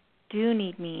do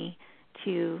need me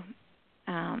to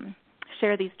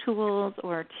share these tools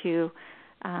or to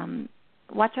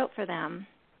watch out for them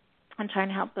and try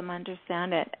and help them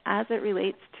understand it as it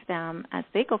relates to them as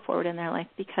they go forward in their life,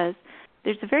 because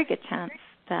there's a very good chance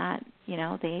that,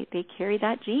 they carry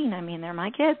that gene. I mean, they're my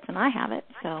kids and I have it.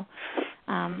 So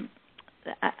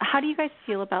how do you guys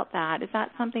feel about that? Is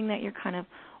that something that you're kind of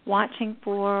watching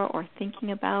for or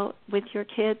thinking about with your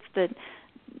kids, that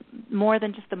more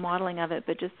than just the modeling of it,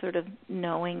 but just sort of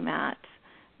knowing that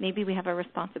maybe we have a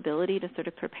responsibility to sort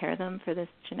of prepare them for this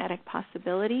genetic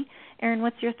possibility? Erin,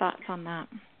 what's your thoughts on that?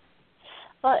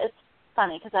 Well, it's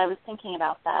funny because I was thinking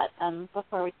about that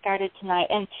before we started tonight.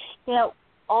 And,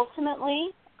 ultimately,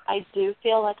 I do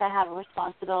feel like I have a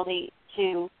responsibility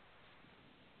to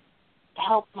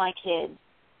help my kids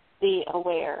be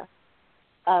aware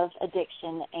of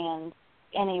addiction and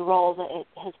any role that it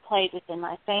has played within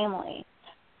my family.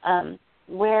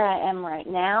 Where I am right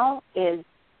now is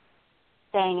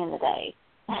staying in the day.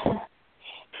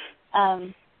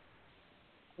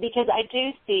 Because I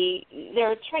do see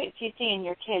there are traits you see in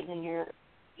your kids, and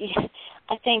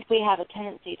I think we have a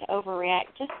tendency to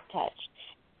overreact just a touch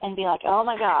and be like, oh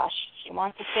my gosh, she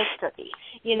wants a fish cookie.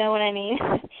 You know what I mean?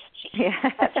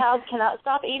 That child cannot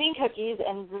stop eating cookies,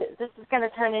 and this is going to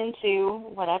turn into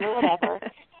whatever.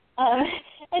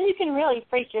 And you can really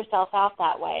freak yourself out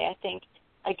that way. I think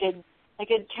a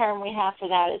good term we have for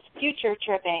that is future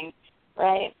tripping,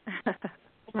 right?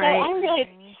 So I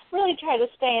really try to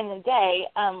stay in the day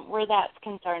where that's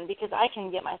concerned, because I can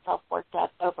get myself worked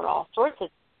up over all sorts of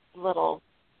little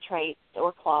traits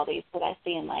or qualities that I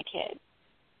see in my kids.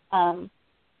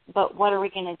 But what are we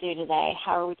going to do today?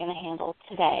 How are we going to handle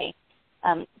today?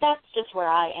 That's just where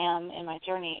I am in my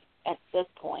journey at this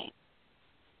point.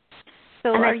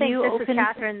 So and I think this is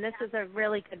Catherine. This is a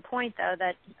really good point, though,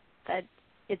 that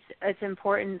it's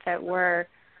important that we're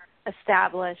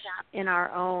established in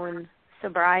our own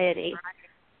sobriety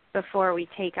before we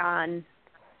take on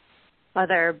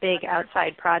other big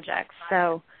outside projects.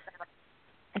 So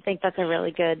I think that's a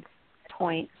really good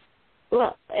point.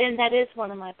 Well, and that is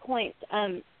one of my points.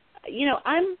 I'm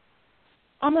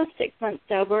almost 6 months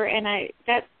sober, and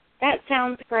that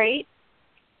sounds great,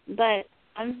 but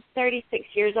I'm 36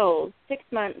 years old. 6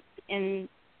 months in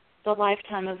the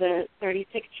lifetime of a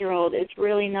 36-year-old is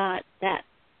really not that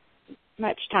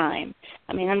much time.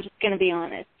 I mean, I'm just going to be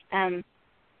honest.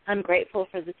 I'm grateful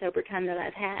for the sober time that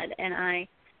I've had, and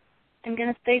I'm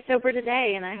going to stay sober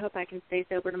today, and I hope I can stay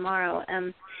sober tomorrow.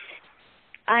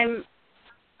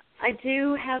 I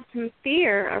do have some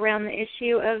fear around the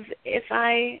issue of if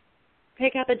I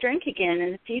pick up a drink again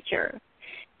in the future.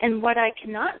 And what I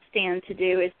cannot stand to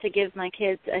do is to give my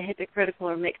kids a hypocritical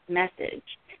or mixed message.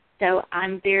 So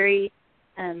I'm very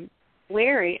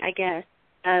wary, I guess,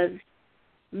 of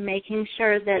making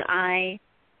sure that I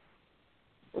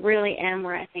really am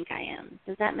where I think I am.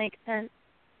 Does that make sense?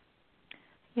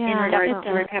 Yeah, in regards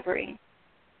to recovery.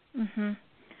 Mhm.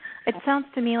 It sounds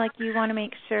to me like you want to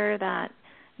make sure that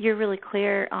you're really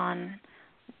clear on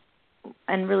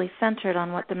and really centered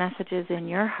on what the message is in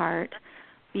your heart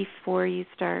before you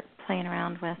start playing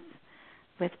around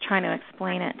with trying to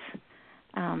explain it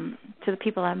to the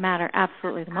people that matter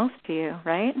absolutely the most to you,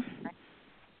 right?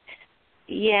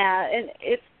 Yeah, and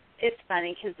it's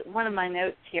funny because one of my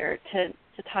notes here to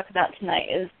talk about tonight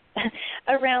is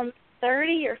around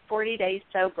 30 or 40 days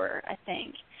sober, I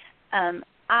think.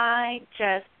 I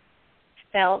just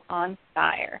felt on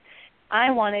fire. I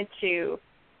wanted to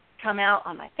come out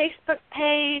on my Facebook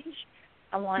page.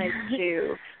 I wanted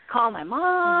to call my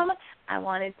mom. I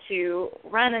wanted to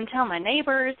run and tell my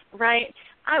neighbors, right?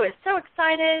 I was so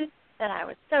excited that I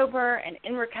was sober and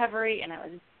in recovery, and I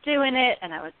was doing it,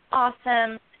 and I was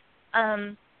awesome.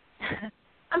 I'm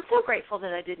so grateful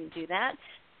that I didn't do that.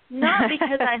 Not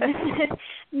because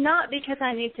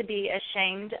I need to be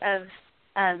ashamed of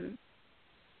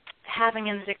having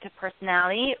an addictive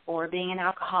personality or being an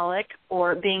alcoholic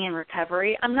or being in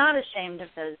recovery. I'm not ashamed of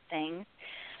those things.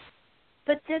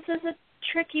 But this is a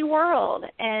tricky world,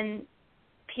 and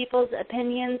people's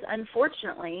opinions,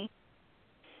 unfortunately,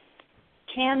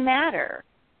 can matter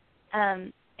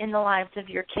in the lives of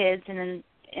your kids and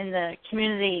in the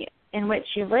community in which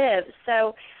you live.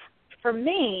 So for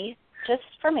me, just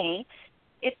for me,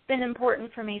 it's been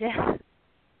important for me to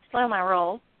slow my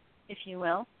roll, if you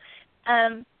will,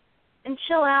 and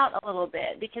chill out a little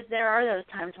bit, because there are those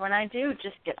times when I do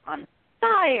just get on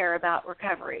fire about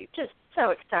recovery, just so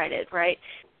excited, right,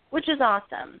 which is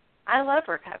awesome. I love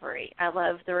recovery. I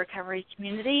love the recovery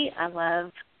community. I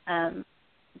love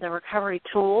the recovery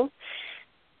tools.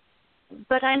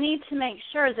 But I need to make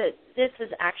sure that this is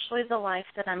actually the life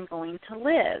that I'm going to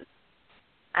live.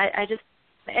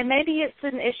 And maybe it's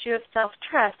an issue of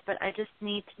self-trust, but I just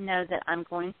need to know that I'm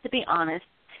going to be honest,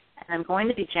 and I'm going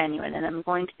to be genuine, and I'm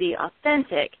going to be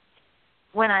authentic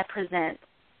when I present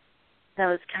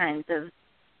those kinds of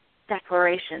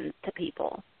declarations to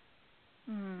people.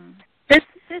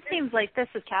 This seems like, this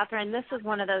is Catherine, this is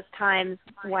one of those times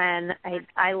when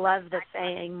I love the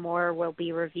saying, more will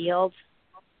be revealed.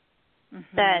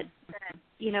 Mm-hmm. That,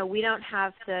 we don't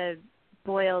have to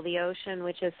boil the ocean,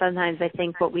 which is sometimes I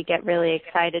think what we get really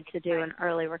excited to do in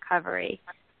early recovery.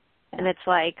 And it's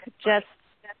like just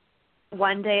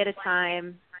one day at a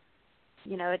time,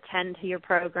 attend to your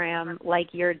program like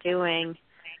you're doing.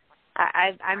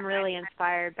 I'm really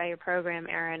inspired by your program,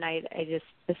 Erin.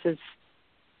 This is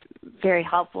very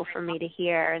helpful for me to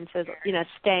hear. And so,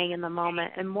 staying in the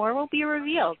moment, and more will be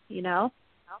revealed,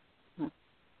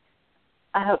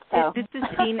 I hope so. This is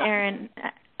Jean, Erin.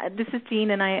 This is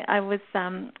Jean, and I was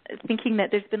thinking that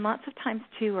there's been lots of times,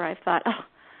 too, where I've thought,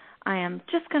 I am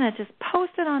just going to just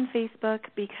post it on Facebook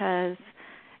because,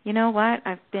 you know what,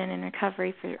 I've been in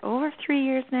recovery for over 3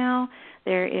 years now.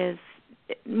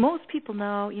 Most people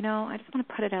know, I just want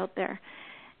to put it out there.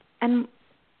 And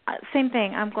same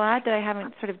thing, I'm glad that I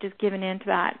haven't sort of just given in to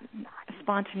that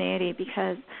spontaneity,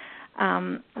 because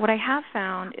what I have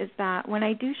found is that when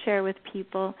I do share with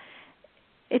people,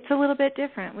 it's a little bit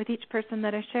different with each person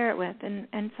that I share it with.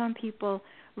 And some people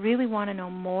really want to know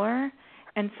more,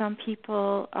 and some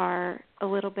people are a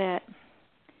little bit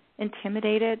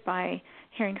intimidated by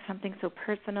hearing something so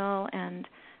personal, and,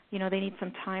 they need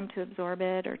some time to absorb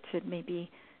it or to maybe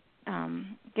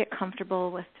get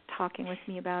comfortable with talking with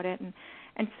me about it.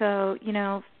 And so,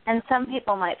 And some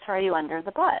people might throw you under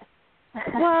the bus.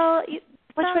 Well,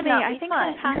 which would not be I think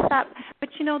fun. I'm past that. But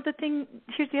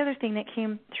here's the other thing that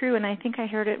came through, and I think I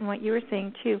heard it in what you were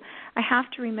saying too. I have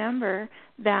to remember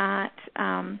that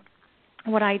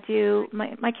what I do,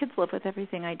 my kids live with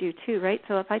everything I do too, right?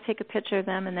 So if I take a picture of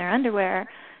them in their underwear,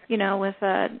 with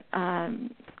a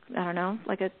I don't know,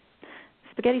 like a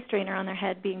spaghetti strainer on their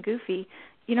head being goofy,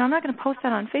 you know, I'm not going to post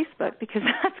that on Facebook because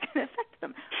that's going to affect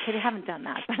them. Okay, they haven't done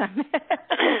that, but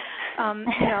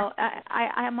you know,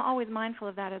 I'm always mindful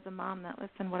of that as a mom. That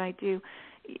listen, what I do,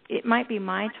 it might be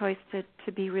my choice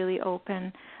to be really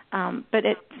open, but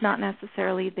it's not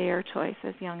necessarily their choice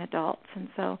as young adults. And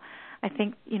so, I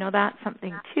think, you know, that's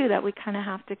something too that we kind of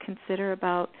have to consider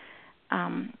about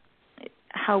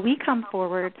how we come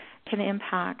forward can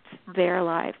impact their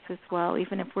lives as well.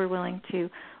 Even if we're willing to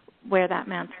wear that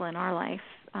mantle in our life,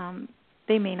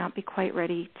 they may not be quite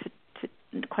ready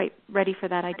for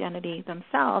that identity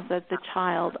themselves as the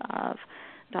child of ...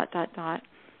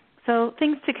 So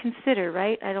things to consider,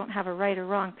 right? I don't have a right or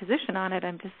wrong position on it.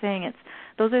 I'm just saying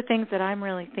those are things that I'm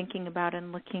really thinking about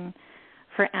and looking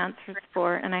for answers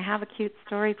for. And I have a cute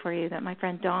story for you that my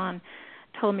friend Dawn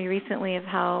told me recently of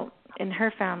how in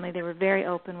her family they were very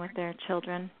open with their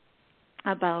children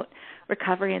about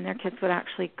recovery, and their kids would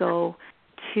actually go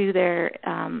to their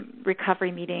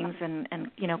recovery meetings and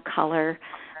you know, color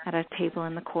at a table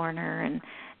in the corner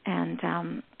and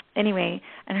anyway,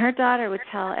 and her daughter would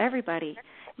tell everybody,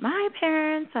 my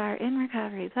parents are in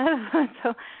recovery.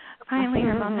 So finally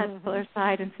her mom had to pull her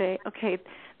aside and say, okay,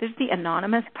 there's the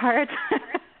anonymous part.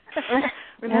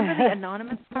 Remember the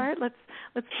anonymous part? Let's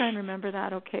try and remember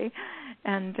that, okay?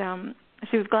 And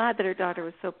she was glad that her daughter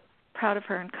was so proud of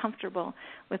her and comfortable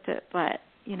with it, but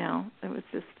you know, it was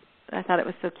just, I thought it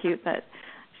was so cute that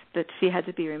she had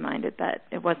to be reminded that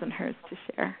it wasn't hers to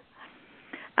share.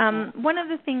 One of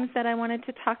the things that I wanted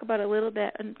to talk about a little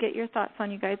bit and get your thoughts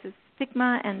on, you guys, is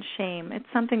stigma and shame. It's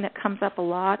something that comes up a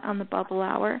lot on the Bubble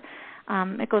Hour.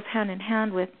 It goes hand in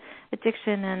hand with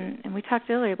addiction, and we talked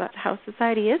earlier about how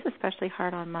society is especially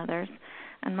hard on mothers,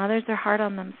 and mothers are hard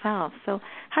on themselves. So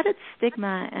how did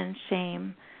stigma and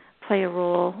shame play a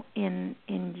role in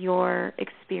your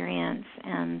experience,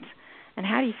 and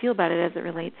how do you feel about it as it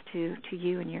relates to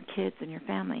you and your kids and your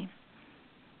family?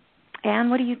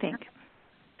 Anne, what do you think?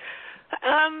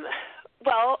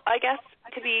 Well, I guess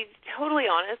to be totally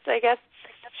honest, I guess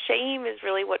shame is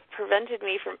really what prevented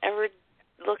me from ever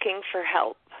looking for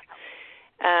help.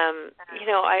 You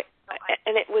know,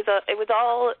 and it was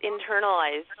all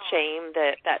internalized shame,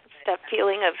 that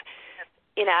feeling of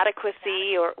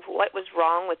inadequacy or what was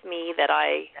wrong with me, that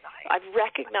I've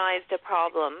recognized a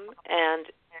problem and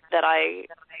that I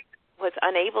was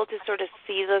unable to sort of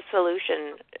see the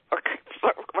solution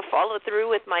or follow through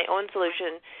with my own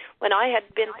solution when I had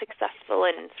been successful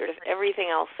in sort of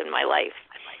everything else in my life.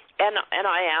 And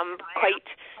I am quite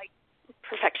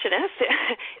perfectionist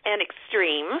and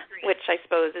extreme, which I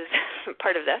suppose is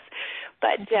part of this.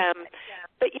 But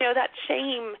you know, that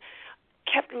shame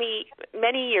kept me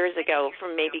many years ago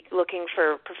from maybe looking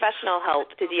for professional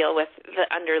help to deal with the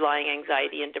underlying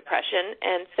anxiety and depression.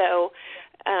 And so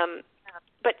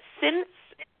but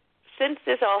since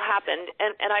this all happened,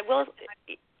 and I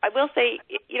will say,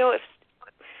 you know, if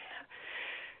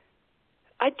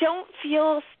I don't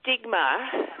feel stigma,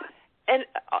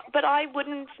 but I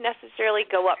wouldn't necessarily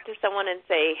go up to someone and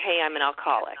say, "Hey, I'm an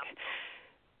alcoholic."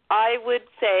 I would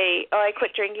say, "Oh, I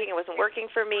quit drinking. It wasn't working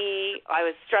for me. I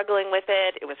was struggling with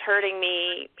it. It was hurting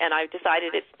me, and I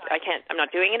decided I'm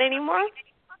not doing it anymore."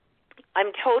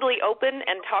 I'm totally open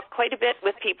and talk quite a bit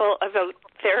with people about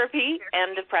therapy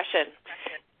and depression.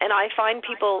 And I find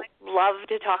people love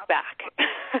to talk back.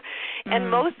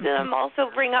 And most of them also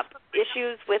bring up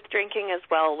issues with drinking as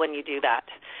well when you do that.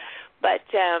 But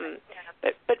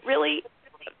really,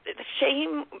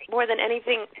 shame more than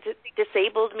anything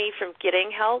disabled me from getting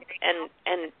help.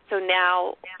 And so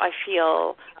now I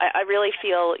really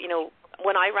feel, you know,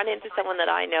 when I run into someone that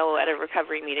I know at a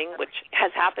recovery meeting, which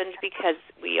has happened because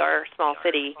we are a small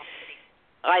city,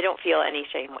 I don't feel any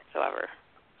shame whatsoever.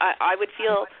 I would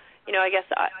feel, you know, I guess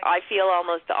I feel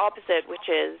almost the opposite, which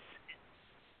is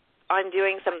I'm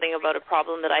doing something about a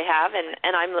problem that I have,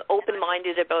 and I'm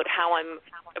open-minded about how I'm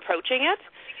approaching it.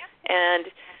 And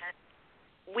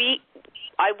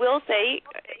I will say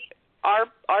our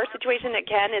situation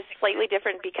again is slightly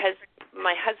different because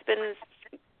my husband's,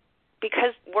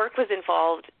 because work was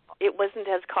involved, it wasn't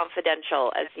as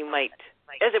confidential as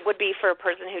it would be for a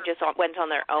person who just went on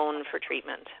their own for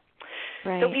treatment.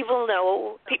 Right. So people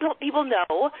know,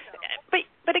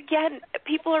 but again,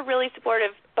 people are really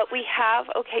supportive, but we have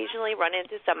occasionally run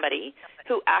into somebody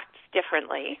who acts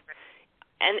differently,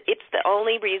 and it's the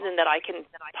only reason that I can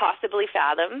possibly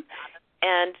fathom,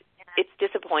 and it's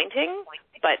disappointing,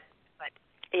 but,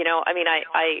 you know, I mean, I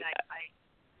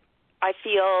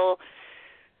feel...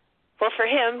 Well, for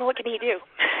him, what can he do?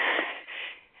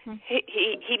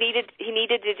 He needed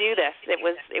to do this. It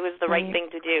was the right thing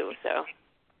to do. So,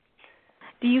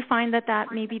 Do you find that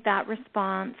maybe that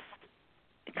response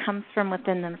comes from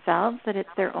within themselves, that it's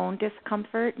their own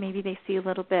discomfort? Maybe they see a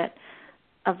little bit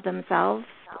of themselves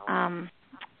and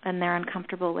they're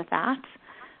uncomfortable with that?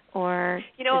 Or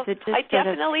is it just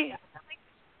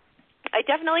I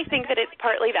definitely think that it's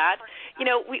partly that.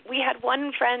 We had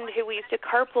one friend who we used to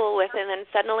carpool with, and then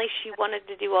suddenly she wanted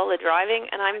to do all the driving,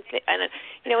 and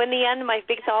in the end, my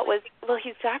big thought was, well,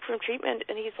 he's back from treatment,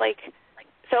 and he's like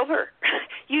sober.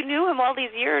 You knew him all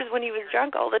these years when he was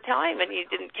drunk all the time, and you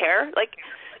didn't care. Like,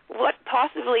 what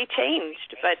possibly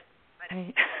changed? But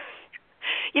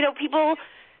people,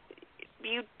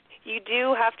 you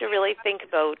do have to really think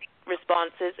about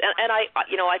responses, and I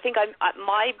think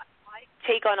my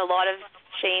take on a lot of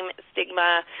shame,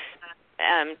 stigma,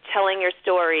 telling your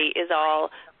story is all.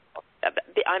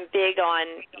 I'm big on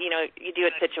you do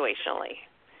it situationally.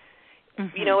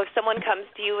 Mm-hmm. If someone comes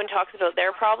to you and talks about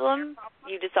their problem,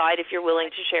 you decide if you're willing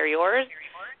to share yours.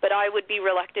 But I would be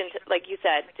reluctant, like you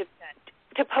said,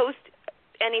 to post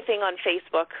anything on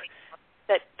Facebook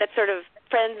that sort of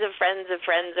friends of friends of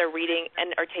friends are reading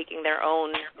and are taking their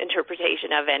own interpretation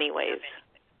of anyways.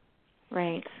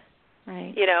 Right.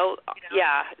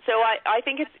 Yeah. So I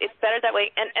think it's better that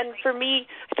way. And for me,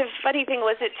 the funny thing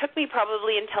was it took me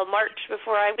probably until March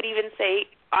before I would even say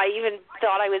I even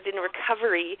thought I was in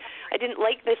recovery. I didn't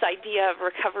like this idea of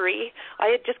recovery.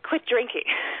 I had just quit drinking.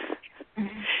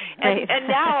 Right. and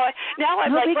now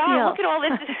I'm like, wow, look at all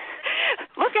this.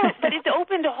 But it's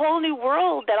opened a whole new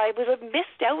world that I would have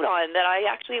missed out on that I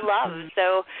actually love.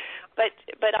 So,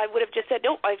 but I would have just said,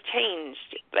 no, I've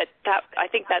changed. But I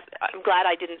think that I'm glad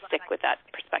I didn't stick with that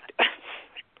perspective.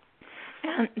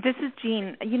 This is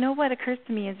Jean. What occurs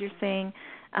to me as you're saying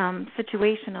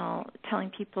situational, telling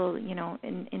people,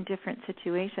 in different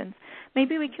situations.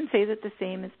 Maybe we can say that the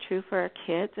same is true for our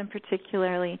kids, and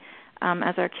particularly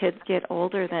as our kids get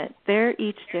older, that they're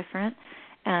each different,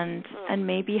 and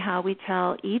maybe how we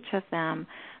tell each of them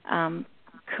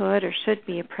could or should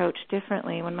be approached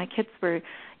differently. When my kids were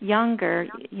younger,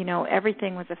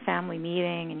 everything was a family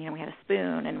meeting, and we had a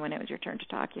spoon, and when it was your turn to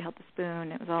talk, you held the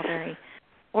spoon. It was all very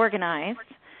organized,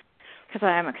 because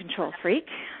I am a control freak,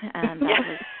 and that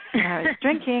was when I was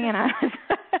drinking, and I was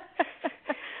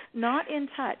not in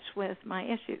touch with my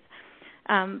issues.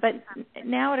 But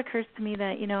now it occurs to me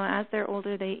that, as they're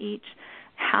older, they each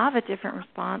have a different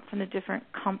response and a different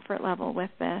comfort level with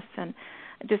this. And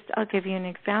I'll give you an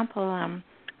example.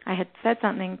 I had said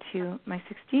something to my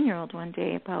 16-year-old one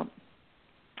day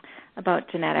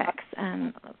about genetics,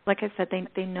 and like I said,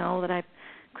 they know that I've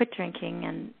quit drinking,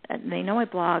 and they know I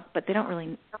blog, but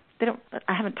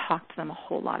I haven't talked to them a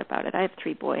whole lot about it. I have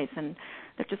 3 boys, and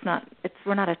they're just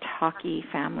we're not a talky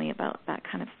family about that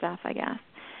kind of stuff, I guess.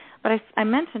 But I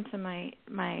mentioned to my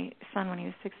son when he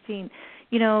was 16,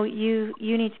 you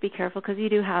need to be careful because you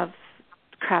do have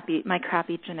my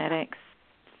crappy genetics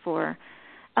for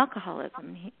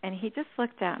alcoholism. And he just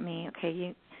looked at me, okay,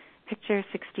 you picture a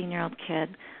 16-year-old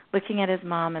kid looking at his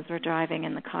mom as we're driving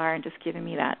in the car and just giving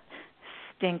me that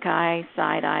stink eye,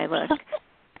 side eye look.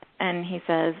 And he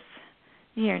says,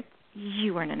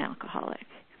 you weren't an alcoholic.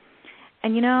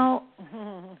 And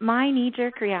my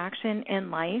knee-jerk reaction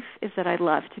in life is that I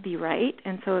love to be right.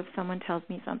 And so if someone tells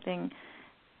me something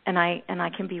and I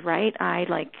can be right,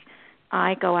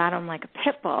 I go at them like a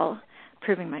pit bull,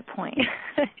 proving my point.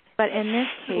 But in this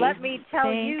case, let me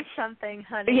tell you something,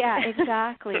 honey. Yeah,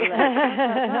 exactly.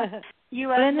 You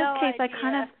but have in this no case,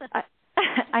 idea.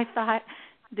 I thought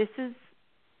this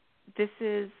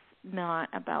is not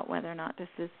about whether or not this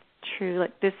is true.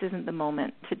 Like, this isn't the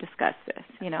moment to discuss this,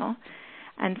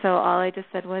 And so all I just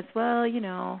said was, well,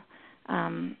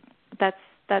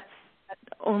 that's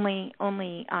only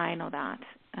I know that,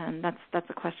 and that's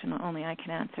a question that only I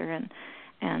can answer.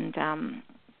 And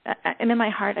in my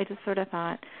heart, I just sort of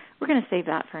thought, we're going to save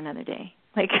that for another day.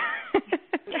 Like,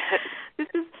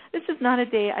 this is not a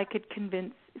day I could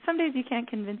convince. Some days you can't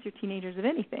convince your teenagers of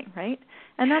anything, right?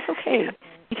 And that's okay,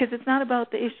 because it's not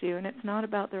about the issue, and it's not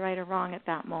about the right or wrong at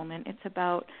that moment. It's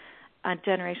about a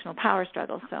generational power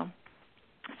struggle.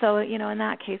 So in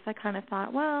that case, I kind of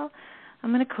thought, well,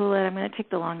 I'm going to cool it. I'm going to take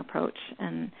the long approach,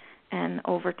 and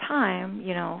over time,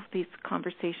 these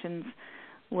conversations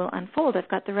will unfold. I've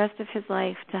got the rest of his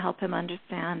life to help him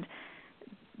understand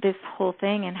this whole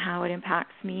thing and how it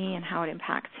impacts me and how it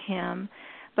impacts him.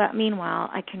 But meanwhile,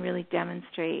 I can really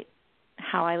demonstrate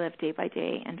how I live day by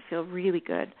day and feel really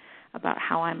good about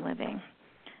how I'm living.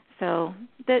 So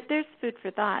there's food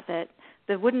for thought that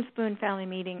the wooden spoon family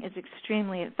meeting is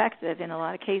extremely effective in a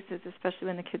lot of cases, especially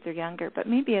when the kids are younger. But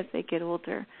maybe as they get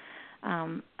older,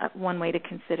 one way to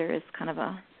consider is kind of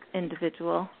a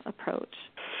individual approach.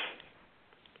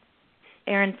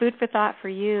 Erin, food for thought for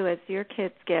you as your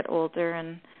kids get older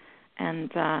and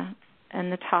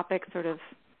the topic sort of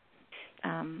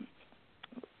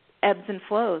ebbs and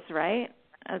flows, right,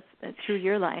 as through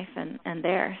your life and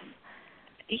theirs.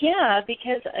 Yeah,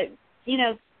 because,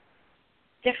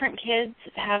 different kids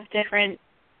have different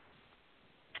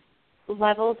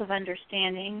levels of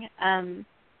understanding and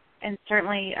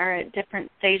certainly are at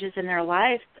different stages in their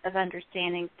life of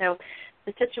understanding. So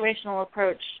the situational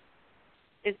approach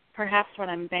is perhaps what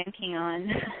I'm banking on.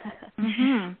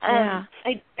 Mm-hmm. Yeah.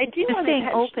 I do want to staying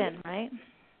open, right?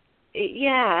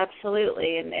 Yeah,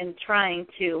 absolutely, and trying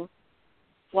to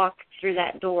walk through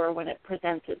that door when it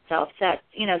presents itself. That's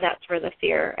where the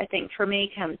fear, I think, for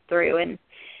me comes through, and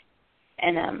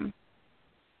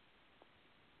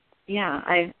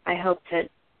I hope that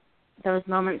those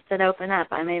moments that open up,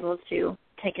 I'm able to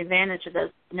take advantage of those,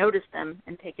 notice them,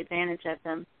 and take advantage of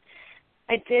them.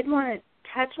 I did want to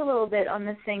touch a little bit on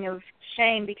the thing of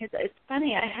shame, because it's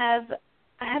funny, I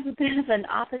have a bit of an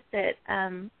opposite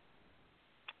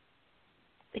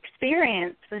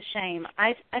experience with shame.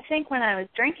 I think when I was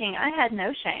drinking, I had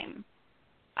no shame.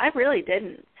 I really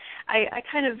didn't. I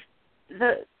kind of,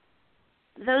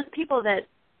 those people that,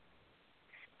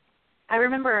 I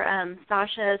remember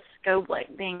Sasha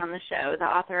Skoblik being on the show, the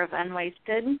author of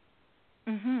Unwasted,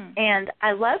 mm-hmm. and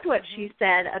I loved what she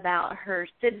said about her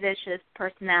Sid Vicious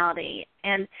personality,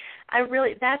 and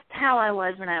that's how I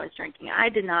was when I was drinking. I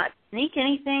did not sneak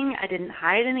anything. I didn't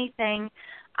hide anything.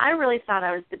 I really thought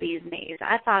I was the bee's knees.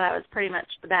 I thought I was pretty much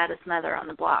the baddest mother on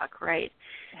the block, right?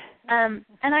 And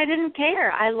I didn't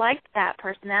care. I liked that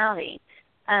personality.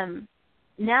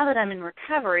 Now that I'm in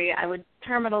recovery, I would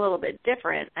term it a little bit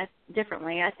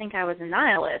differently. I think I was a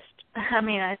nihilist. I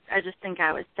mean, I just think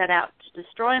I was set out to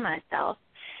destroy myself.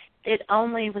 It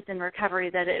only was in recovery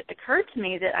that it occurred to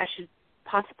me that I should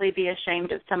possibly be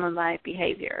ashamed of some of my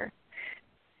behavior.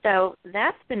 So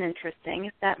that's been interesting,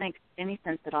 if that makes any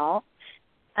sense at all.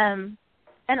 And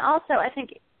also, I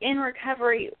think in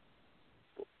recovery,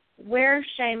 where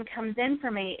shame comes in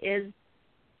for me is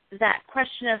that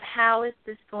question of how is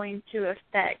this going to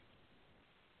affect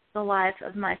the life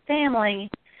of my family,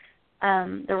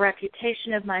 the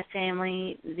reputation of my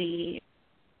family,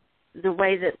 the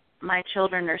way that my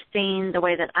children are seen, the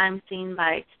way that I'm seen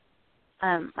by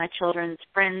my children's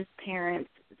friends, parents,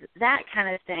 that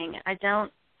kind of thing. I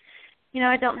don't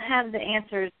have the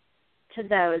answers to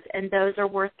those, and those are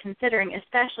worth considering,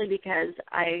 especially because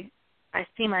I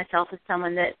see myself as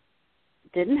someone that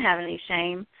didn't have any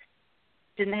shame,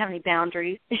 didn't have any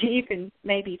boundaries. You can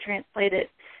maybe translate it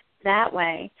that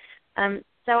way.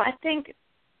 So I think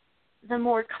the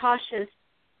more cautious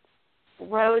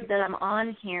road that I'm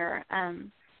on here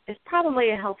is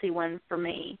probably a healthy one for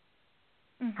me,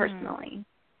 mm-hmm. personally.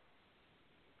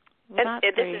 And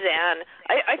this is Anne.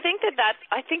 I think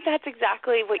that's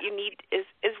exactly what you need is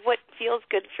what feels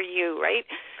good for you, right?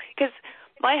 Because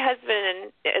my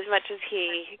husband, as much as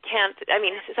he can't, I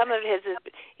mean, some of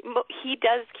he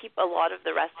does keep a lot of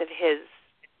the rest of his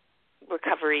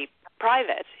recovery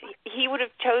private. He would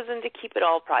have chosen to keep it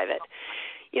all private,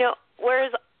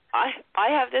 whereas I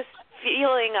have this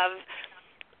feeling of,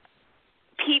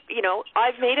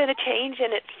 I've made it a change,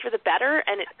 and it's for the better,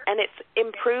 and it's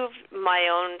improved my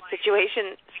own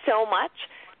situation so much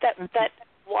that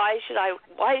why should I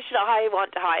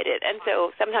want to hide it? And so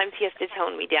sometimes he has to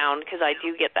tone me down because I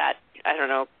do get that, I don't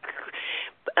know.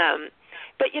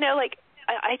 But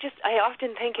I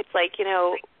often think it's like,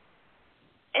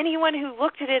 anyone who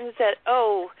looked at it and said,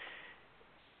 oh,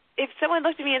 if someone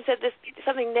looked at me and said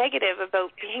something negative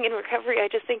about being in recovery,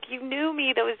 I just think, you knew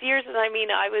me those years. And I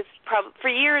mean, for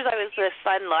years I was a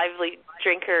fun, lively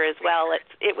drinker as well.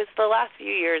 It was the last few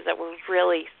years that were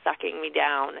really sucking me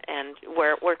down, and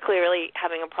we're clearly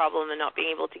having a problem, and not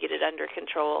being able to get it under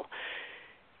control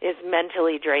is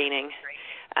mentally draining.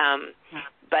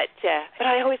 But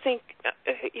I always think,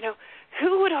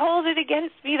 who would hold it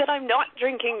against me that I'm not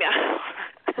drinking now?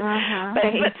 Uh-huh. But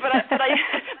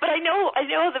I know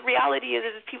the reality is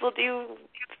people do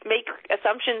make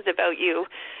assumptions about you,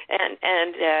 and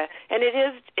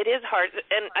it is hard.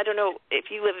 And I don't know if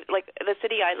you live, like, the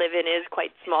city I live in is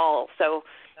quite small, so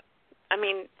I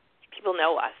mean, people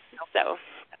know us, so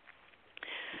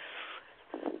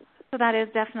that is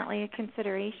definitely a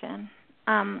consideration.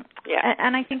 Yeah.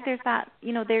 And I think there's that,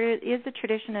 there is a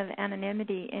tradition of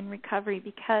anonymity in recovery,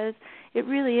 because it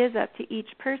really is up to each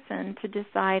person to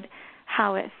decide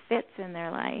how it fits in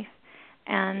their life.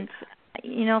 And,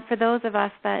 for those of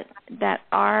us that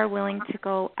are willing to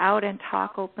go out and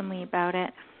talk openly about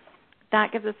it,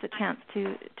 that gives us a chance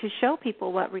to show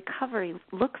people what recovery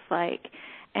looks like.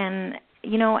 And,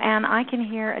 and I can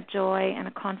hear a joy and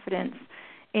a confidence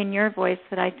in your voice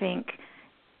that I think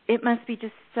it must be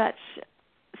just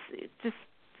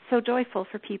so joyful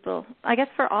for people, I guess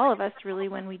for all of us really,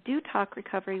 when we do talk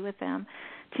recovery with them,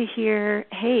 to hear,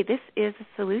 hey, this is a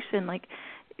solution. Like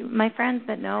my friends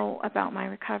that know about my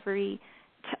recovery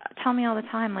tell me all the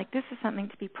time, like, this is something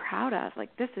to be proud of.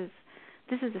 Like this is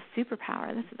a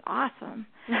superpower. This is awesome.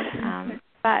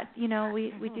 But, you know,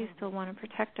 we do still want to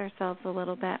protect ourselves a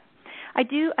little bit. I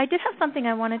did have something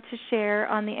I wanted to share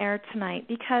on the air tonight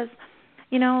because,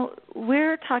 you know,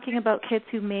 we're talking about kids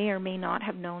who may or may not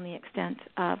have known the extent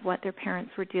of what their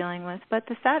parents were dealing with. But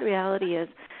the sad reality is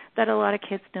that a lot of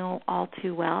kids know all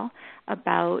too well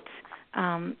about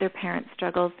their parents'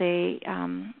 struggles. They,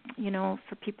 you know,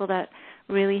 for people that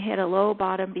really hit a low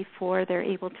bottom before they're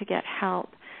able to get help,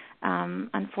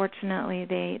 unfortunately,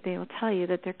 they will tell you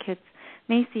that their kids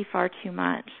may see far too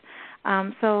much.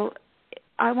 So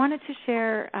I wanted to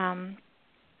share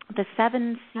the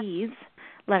 7 C's,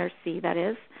 letter C that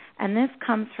is, and this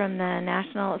comes from the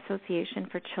National Association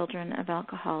for Children of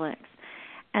Alcoholics.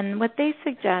 And what they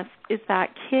suggest is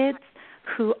that kids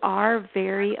who are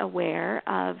very aware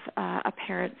of a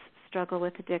parent's struggle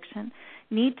with addiction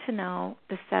need to know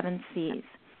the 7 C's.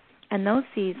 And those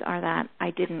C's are that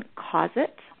I didn't cause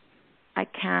it, I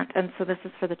can't, and so this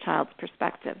is for the child's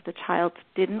perspective. The child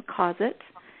didn't cause it,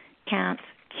 can't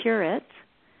cure it,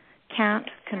 can't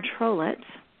control it.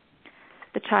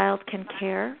 The child can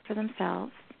care for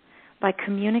themselves by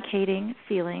communicating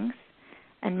feelings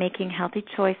and making healthy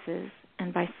choices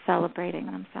and by celebrating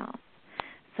themselves.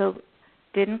 So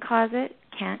didn't cause it,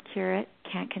 can't cure it,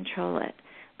 can't control it,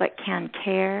 but can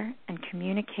care and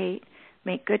communicate,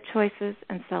 make good choices,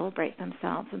 and celebrate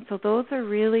themselves. And so those are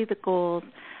really the goals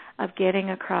of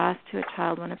getting across to a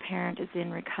child when a parent is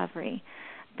in recovery,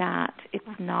 that it's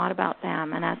not about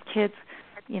them. And as kids,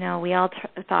 you know, we all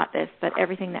thought this, that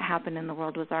everything that happened in the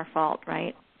world was our fault,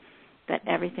 right? That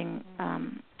everything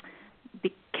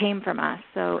came from us.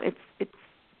 So it's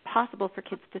possible for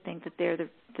kids to think that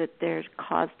they're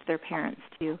caused their parents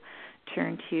to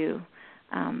turn to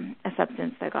a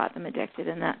substance that got them addicted,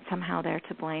 and that somehow they're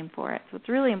to blame for it. So it's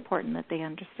really important that they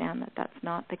understand that that's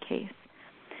not the case.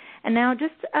 And now,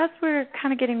 just as we're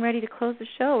kind of getting ready to close the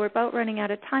show, we're about running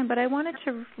out of time, but I wanted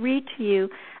to read to you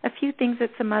a few things that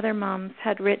some other moms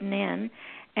had written in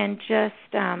and just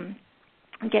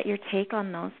get your take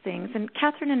on those things. And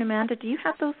Catherine and Amanda, do you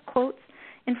have those quotes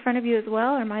in front of you as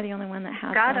well, or am I the only one that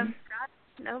has got them?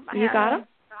 Nope, you got them?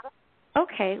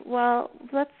 Okay, well,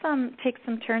 let's take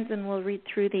some turns and we'll read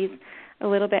through these a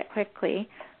little bit quickly.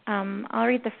 I'll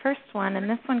read the first one, and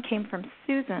this one came from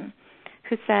Susan,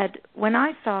 who said, when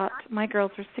I thought my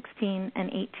girls were 16 and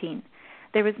 18,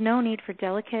 there was no need for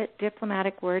delicate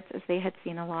diplomatic words as they had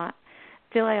seen a lot.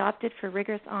 Still, I opted for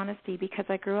rigorous honesty because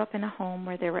I grew up in a home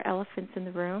where there were elephants in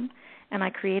the room, and I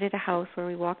created a house where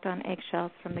we walked on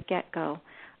eggshells from the get-go.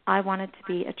 I wanted to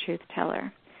be a truth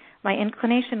teller. My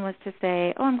inclination was to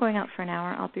say, I'm going out for an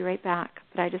hour, I'll be right back.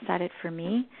 But I decided for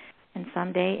me, and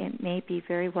someday it may be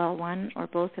very well one or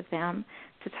both of them,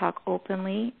 to talk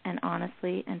openly and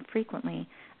honestly and frequently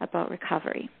about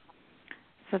recovery.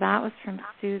 So that was from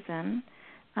Susan.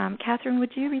 Catherine,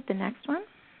 would you read the next one?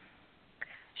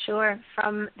 Sure.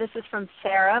 This is from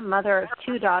Sarah, mother of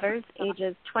 2 daughters,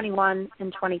 ages 21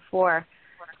 and 24.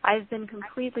 I've been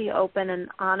completely open and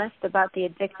honest about the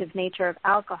addictive nature of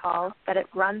alcohol, that it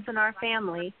runs in our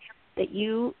family, that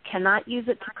you cannot use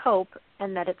it to cope,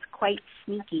 and that it's quite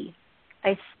sneaky.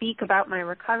 I speak about my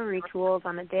recovery tools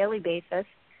on a daily basis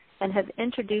and have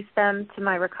introduced them to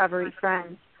my recovery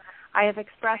friends. I have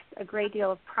expressed a great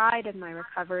deal of pride in my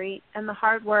recovery and the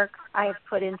hard work I have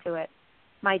put into it.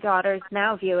 My daughters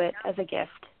now view it as a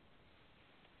gift.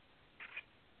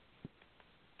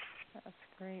 That's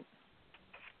great.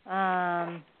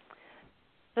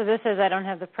 So this is, I don't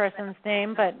have the person's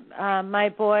name, but my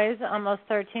boys, almost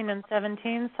 13 and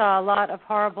 17, saw a lot of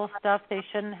horrible stuff they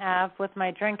shouldn't have with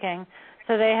my drinking.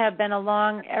 So they have been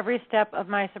along every step of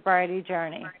my sobriety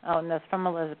journey. Oh, and that's from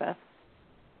Elizabeth.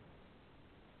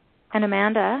 And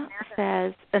Amanda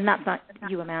says, and that's not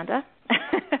you, Amanda.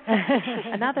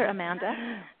 Another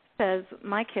Amanda says,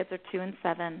 my kids are 2 and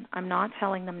 7. I'm not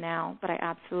telling them now, but I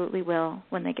absolutely will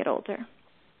when they get older.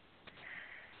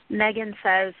 Megan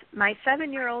says, my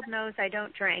 7-year-old knows I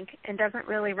don't drink and doesn't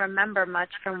really remember much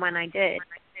from when I did.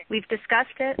 We've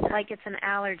discussed it like it's an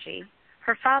allergy.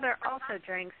 Her father also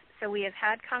drinks, so we have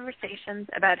had conversations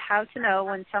about how to know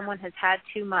when someone has had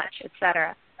too much,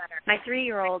 etc. My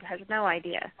 3-year-old has no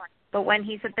idea, but when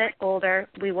he's a bit older,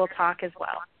 we will talk as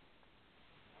well.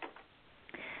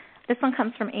 This one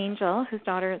comes from Angel, whose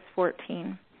daughter is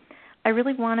 14. I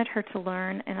really wanted her to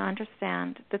learn and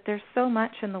understand that there's so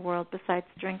much in the world besides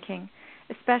drinking,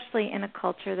 especially in a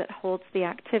culture that holds the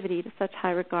activity to such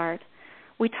high regard.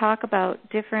 We talk about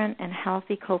different and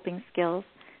healthy coping skills,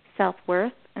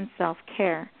 self-worth, and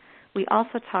self-care. We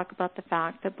also talk about the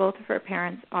fact that both of her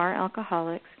parents are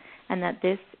alcoholics and that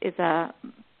this is a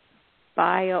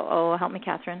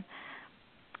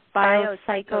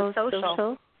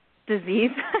biopsychosocial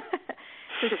disease.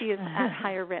 So she is at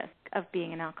higher risk of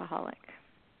being an alcoholic.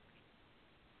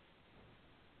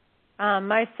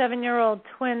 My 7-year-old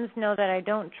twins know that I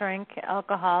don't drink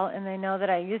alcohol, and they know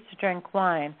that I used to drink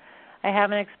wine. I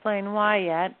haven't explained why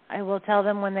yet. I will tell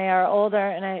them when they are older,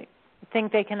 and I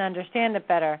think they can understand it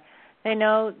better. They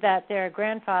know that their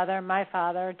grandfather, my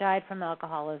father, died from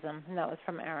alcoholism, and that was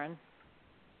from Erin.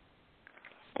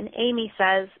 And Amy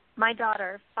says, my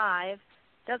daughter, 5,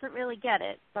 doesn't really get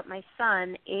it, but my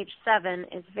son, age 7,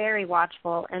 is very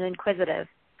watchful and inquisitive.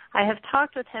 I have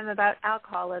talked with him about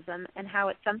alcoholism and how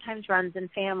it sometimes runs in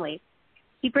families.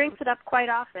 He brings it up quite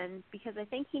often because I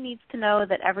think he needs to know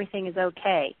that everything is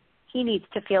okay. He needs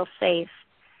to feel safe.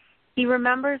 He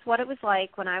remembers what it was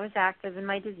like when I was active in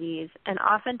my disease and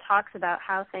often talks about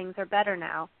how things are better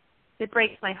now. It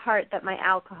breaks my heart that my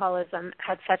alcoholism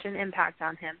had such an impact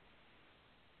on him.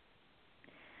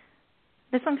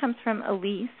 This one comes from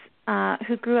Elise,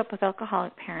 who grew up with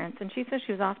alcoholic parents, and she says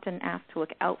she was often asked to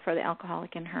look out for the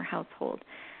alcoholic in her household,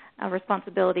 a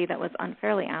responsibility that was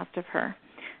unfairly asked of her.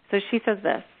 So she says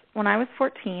this, when I was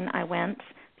 14, I went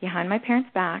behind my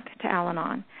parents' back to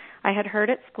Al-Anon. I had heard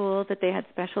at school that they had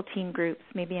special teen groups,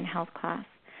 maybe in health class.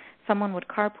 Someone would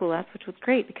carpool us, which was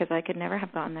great because I could never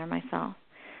have gotten there myself.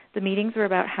 The meetings were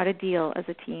about how to deal as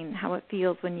a teen, how it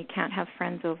feels when you can't have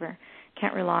friends over,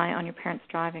 can't rely on your parents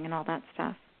driving and all that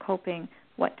stuff, coping,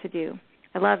 what to do.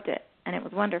 I loved it, and it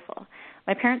was wonderful.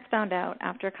 My parents found out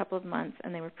after a couple of months,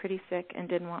 and they were pretty sick and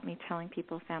didn't want me telling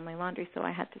people family laundry, so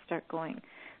I had to start going.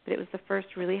 But it was the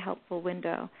first really helpful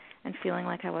window and feeling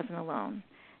like I wasn't alone.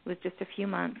 It was just a few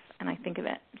months, and I think of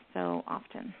it so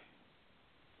often.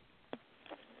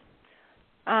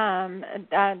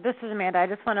 This is Amanda. I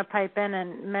just want to pipe in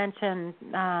and mention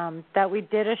that we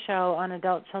did a show on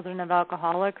adult children of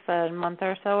alcoholics a month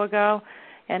or so ago.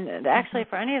 And actually,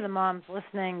 for any of the moms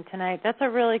listening tonight, that's a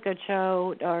really good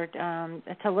show or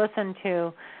to listen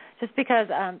to. Just because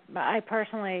I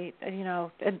personally,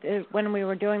 when we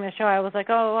were doing the show, I was like,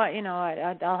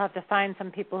 I'll have to find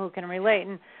some people who can relate.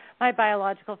 And my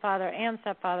biological father and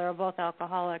stepfather are both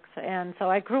alcoholics, and so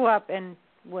I grew up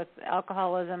with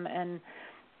alcoholism. And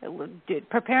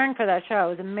preparing for that show, I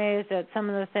was amazed at some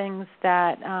of the things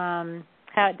that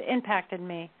had impacted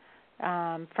me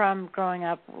from growing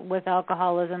up with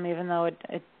alcoholism, even though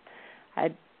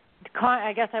I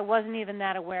guess I wasn't even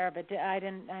that aware of it. I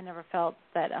never felt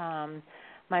that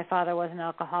my father was an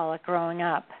alcoholic growing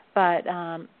up, but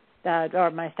or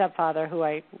my stepfather, who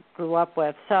I grew up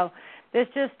with. So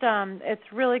it's just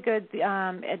it's really good.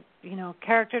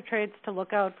 Character traits to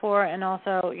look out for, and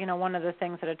also one of the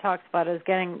things that it talks about is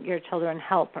getting your children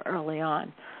help early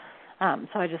on.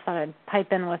 So I just thought I'd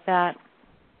pipe in with that.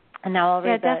 And now I'll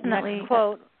read the next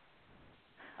quote.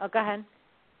 Oh, go ahead.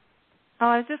 Oh,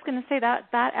 I was just going to say that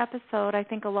episode, I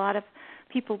think a lot of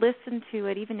people listen to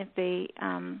it, even if they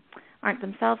aren't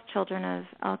themselves children of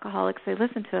alcoholics. They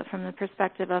listen to it from the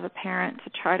perspective of a parent to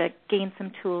try to gain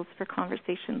some tools for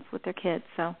conversations with their kids.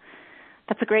 So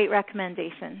that's a great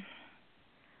recommendation.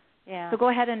 Yeah. So go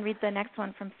ahead and read the next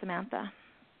one from Samantha.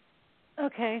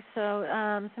 Okay, so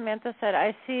Samantha said,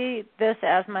 I see this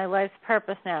as my life's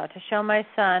purpose now, to show my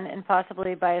son, and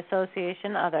possibly by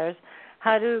association others,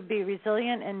 how to be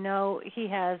resilient and know he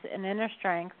has an inner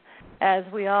strength, as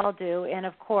we all do, and,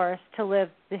 of course, to live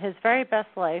his very best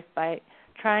life by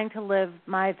trying to live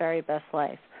my very best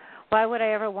life. Why would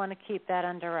I ever want to keep that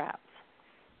under wraps?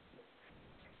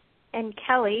 And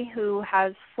Kelly, who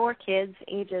has 4 kids,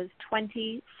 ages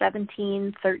 20,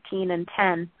 17, 13, and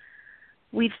 10,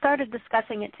 we've started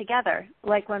discussing it together,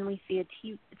 like when we see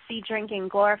drinking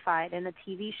glorified in a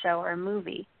TV show or a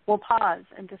movie. We'll pause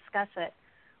and discuss it.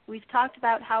 We've talked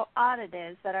about how odd it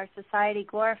is that our society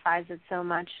glorifies it so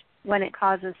much when it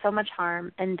causes so much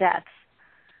harm and deaths.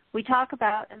 We talk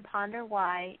about and ponder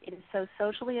why it is so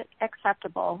socially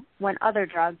acceptable when other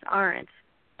drugs aren't.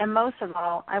 And most of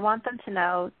all, I want them to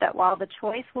know that while the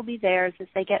choice will be theirs as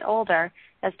they get older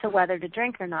as to whether to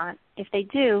drink or not, if they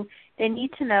do, they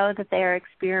need to know that they are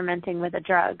experimenting with a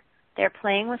drug. They're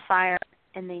playing with fire,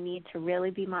 and they need to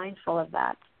really be mindful of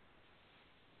that.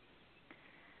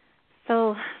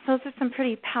 So those are some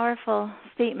pretty powerful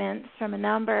statements from a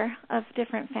number of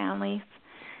different families.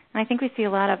 And I think we see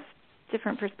a lot of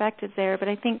different perspectives there, but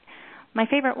I think my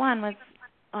favorite one was,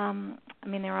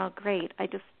 they were all great. I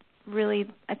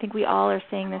think we all are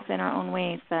saying this in our own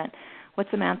ways, that what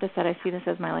Samantha said, I see this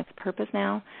as my life's purpose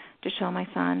now, to show my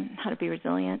son how to be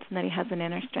resilient and that he has an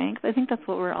inner strength. I think that's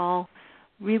what we're all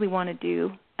really want to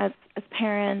do as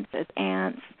parents, as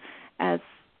aunts, as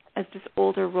just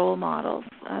older role models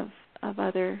of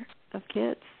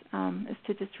kids, is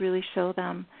to just really show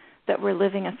them that we're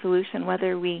living a solution,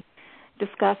 whether we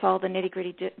discuss all the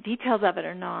nitty-gritty details of it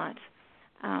or not.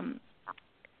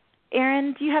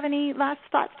 Erin, do you have any last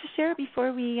thoughts to share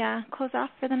before we close off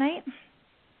for the night?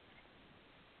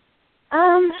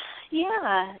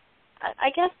 Yeah.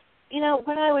 I guess,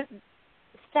 what I would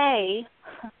say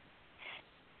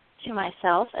to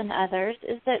myself and others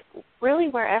is that really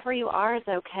wherever you are is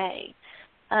okay.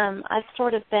 I've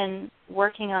sort of been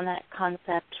working on that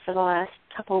concept for the last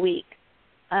couple of weeks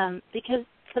because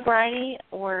sobriety,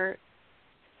 or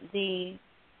the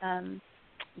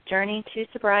journey to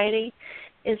sobriety,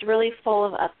 is really full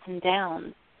of ups and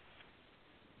downs.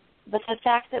 But the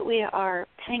fact that we are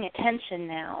paying attention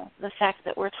now, the fact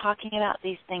that we're talking about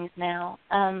these things now,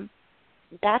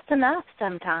 that's enough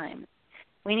sometimes.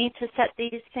 We need to set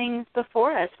these things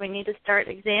before us. We need to start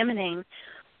examining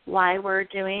why we're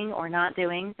doing or not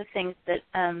doing the things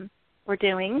that we're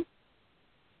doing,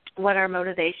 what our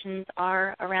motivations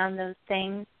are around those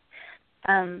things,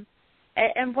 and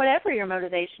whatever your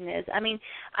motivation is.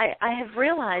 I have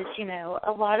realized,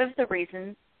 a lot of the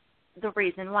reason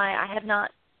why I have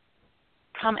not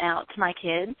come out to my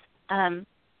kids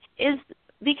is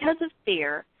because of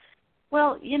fear.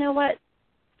 Well, you know what?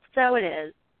 So it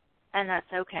is, and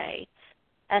that's okay,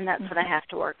 and that's what I have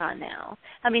to work on now.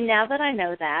 Now that I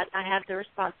know that, I have the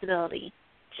responsibility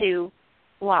to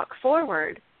walk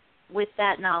forward with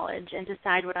that knowledge and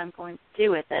decide what I'm going to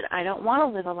do with it. I don't want to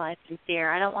live a life in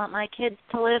fear. I don't want my kids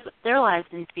to live their lives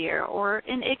in fear or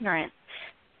in ignorance.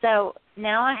 So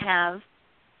now I have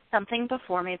something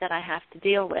before me that I have to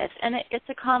deal with, and it's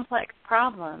a complex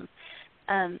problem.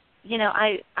 I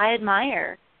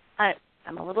admire,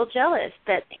 I'm a little jealous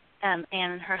that Anne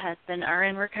and her husband are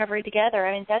in recovery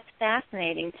together. That's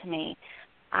fascinating to me.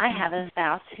 I have a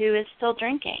spouse who is still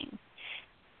drinking,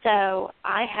 so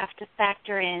I have to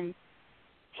factor in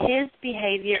his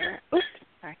behavior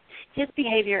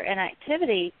and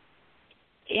activity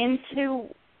into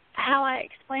how I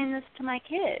explain this to my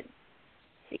kids,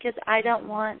 because I don't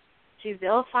want to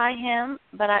vilify him,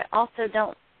 but I also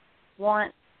don't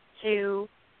want to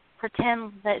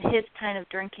pretend that his kind of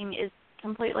drinking is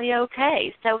completely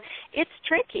okay. So it's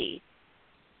tricky,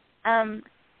 and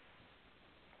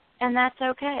that's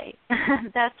okay.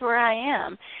 That's where I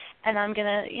am, and I'm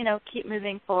gonna, keep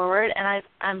moving forward. And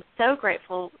I'm so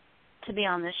grateful to be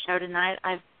on this show tonight.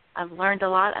 I've learned a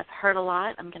lot. I've heard a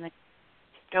lot. I'm gonna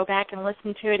go back and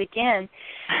listen to it again.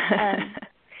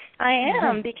 I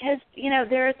am, because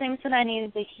there are things that I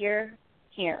needed to hear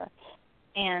here,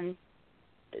 and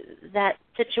that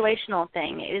situational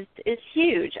thing is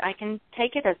huge. I can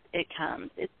take it as it comes.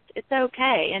 It's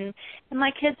okay, and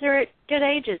my kids are at good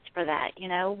ages for that.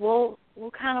 We'll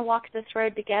kind of walk this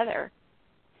road together.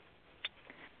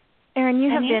 Erin,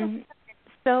 you have been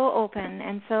so open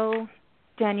and so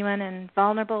genuine and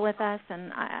vulnerable with us,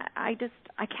 and I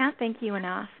can't thank you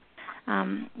enough,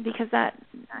 because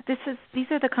these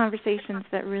are the conversations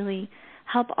that really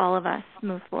help all of us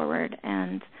move forward,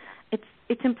 and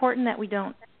it's important that we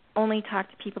don't only talk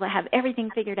to people that have everything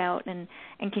figured out and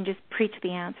can just preach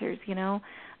the answers.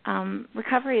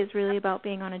 Recovery is really about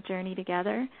being on a journey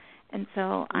together, and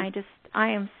so I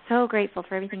am so grateful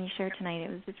for everything you shared tonight. It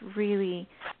was just really,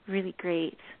 really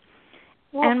great.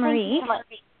 Well, Anne-Marie. thank you so much.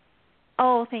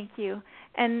 Oh, thank you.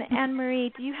 And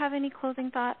Anne-Marie, do you have any closing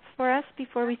thoughts for us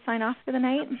before we sign off for the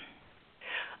night?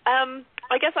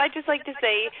 I guess I'd just like to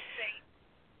say,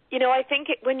 I think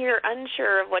when you're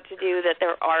unsure of what to do, that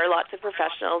there are lots of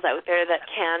professionals out there that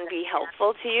can be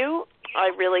helpful to you. I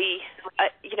really,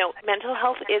 mental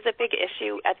health is a big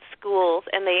issue at schools,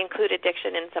 and they include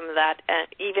addiction in some of that,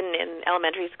 even in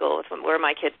elementary school where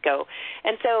my kids go.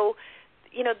 And so,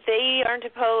 they aren't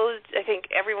opposed. I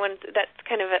think that's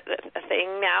kind of a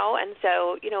thing now. And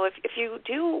so, if you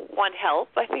do want help,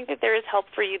 I think that there is help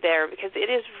for you there, because it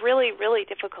is really, really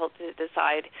difficult to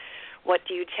decide what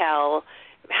do you tell.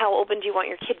 How open do you want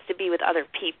your kids to be with other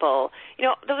people?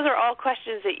 Those are all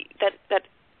questions that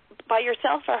by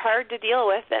yourself are hard to deal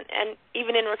with, and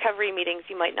even in recovery meetings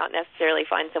you might not necessarily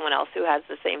find someone else who has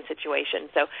the same situation.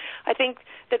 So I think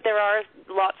that there are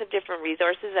lots of different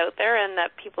resources out there, and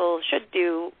that people should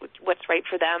do what's right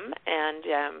for them. And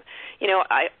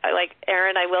I like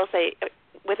Erin, I will say,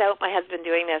 without my husband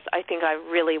doing this, I think I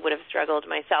really would have struggled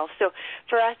myself. So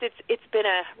for us, it's been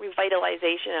a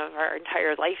revitalization of our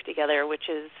entire life together, which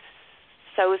is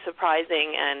so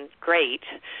surprising and great.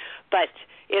 But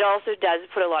it also does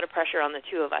put a lot of pressure on the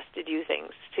two of us to do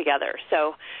things together.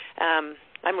 So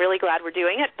I'm really glad we're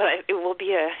doing it, but it will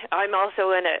be I'm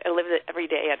also in a live it every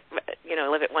day,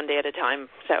 live it one day at a time.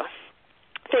 So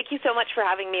thank you so much for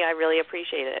having me. I really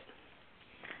appreciate it.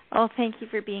 Oh, thank you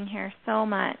for being here so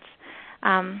much.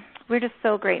 We're just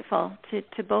so grateful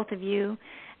to both of you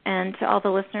and to all the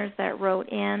listeners that wrote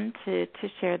in to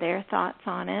share their thoughts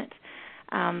on it.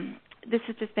 This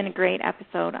has just been a great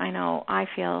episode. I know I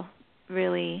feel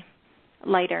really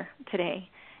lighter today,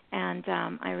 and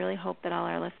I really hope that all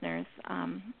our listeners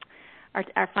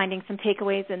are finding some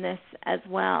takeaways in this as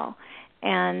well.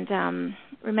 And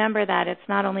remember that it's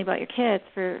not only about your kids.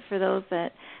 For those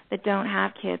that don't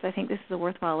have kids, I think this is a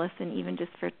worthwhile listen, even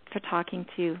just for talking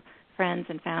to friends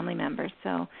and family members.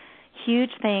 So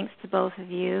huge thanks to both of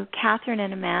you. Catherine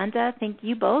and Amanda, thank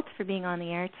you both for being on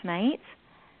the air tonight.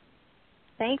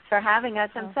 Thanks for having us.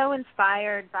 I'm so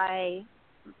inspired by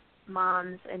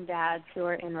moms and dads who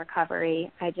are in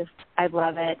recovery. I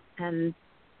love it. And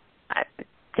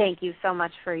thank you so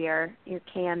much for your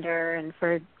candor and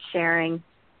for sharing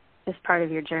this part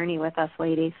of your journey with us,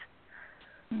 ladies.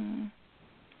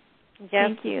 Yes,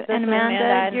 thank you. And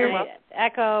Amanda, I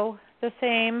echo the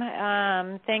same.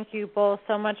 Thank you both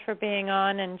so much for being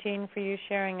on, and Jean for you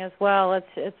sharing as well.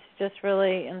 It's just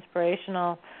really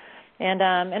inspirational. And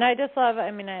I just love.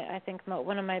 I think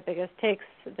one of my biggest takes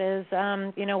is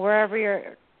wherever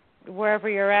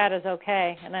you're at is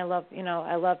okay, and I love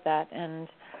that, and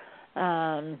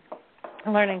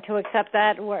learning to accept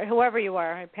that whoever you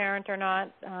are, a parent or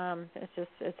not,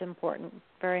 it's important,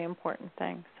 very important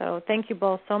thing. So thank you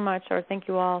both so much, or thank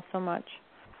you all so much.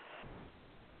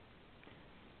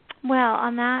 Well,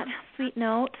 on that sweet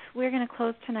note, we're going to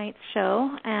close tonight's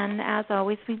show, and as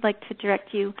always, we'd like to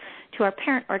direct you to our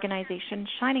parent organization,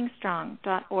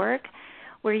 shiningstrong.org,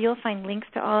 where you'll find links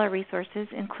to all our resources,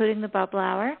 including the Bubble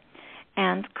Hour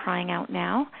and Crying Out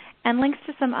Now, and links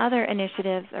to some other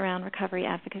initiatives around recovery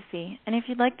advocacy. And if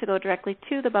you'd like to go directly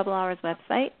to the Bubble Hour's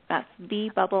website, that's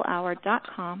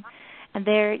thebubblehour.com, and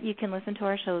there you can listen to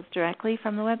our shows directly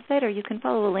from the website, or you can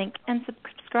follow the link and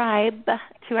subscribe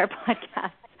to our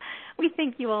podcast. We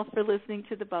thank you all for listening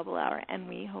to the Bubble Hour, and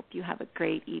we hope you have a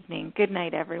great evening. Good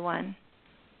night, everyone.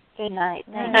 Good night.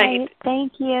 Good night.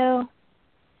 Thank you.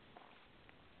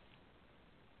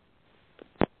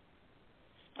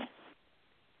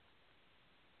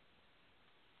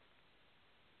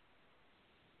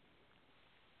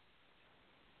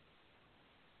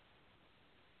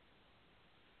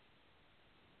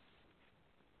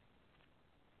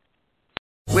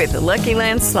 With the Lucky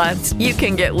Land Slots, you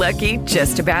can get lucky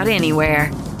just about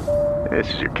anywhere.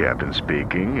 This is your captain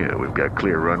speaking. We've got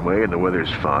clear runway and the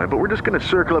weather's fine, but we're just going to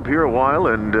circle up here a while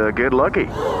and get lucky.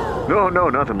 No,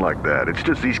 nothing like that. It's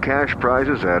just these cash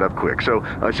prizes add up quick. So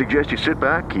I suggest you sit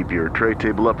back, keep your tray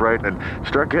table upright, and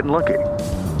start getting lucky.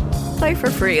 Play for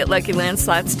free at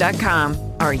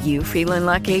LuckyLandSlots.com. Are you feeling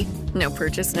lucky? No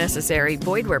purchase necessary.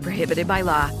 Void where prohibited by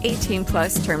law.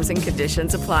 18+ terms and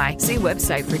conditions apply. See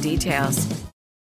website for details.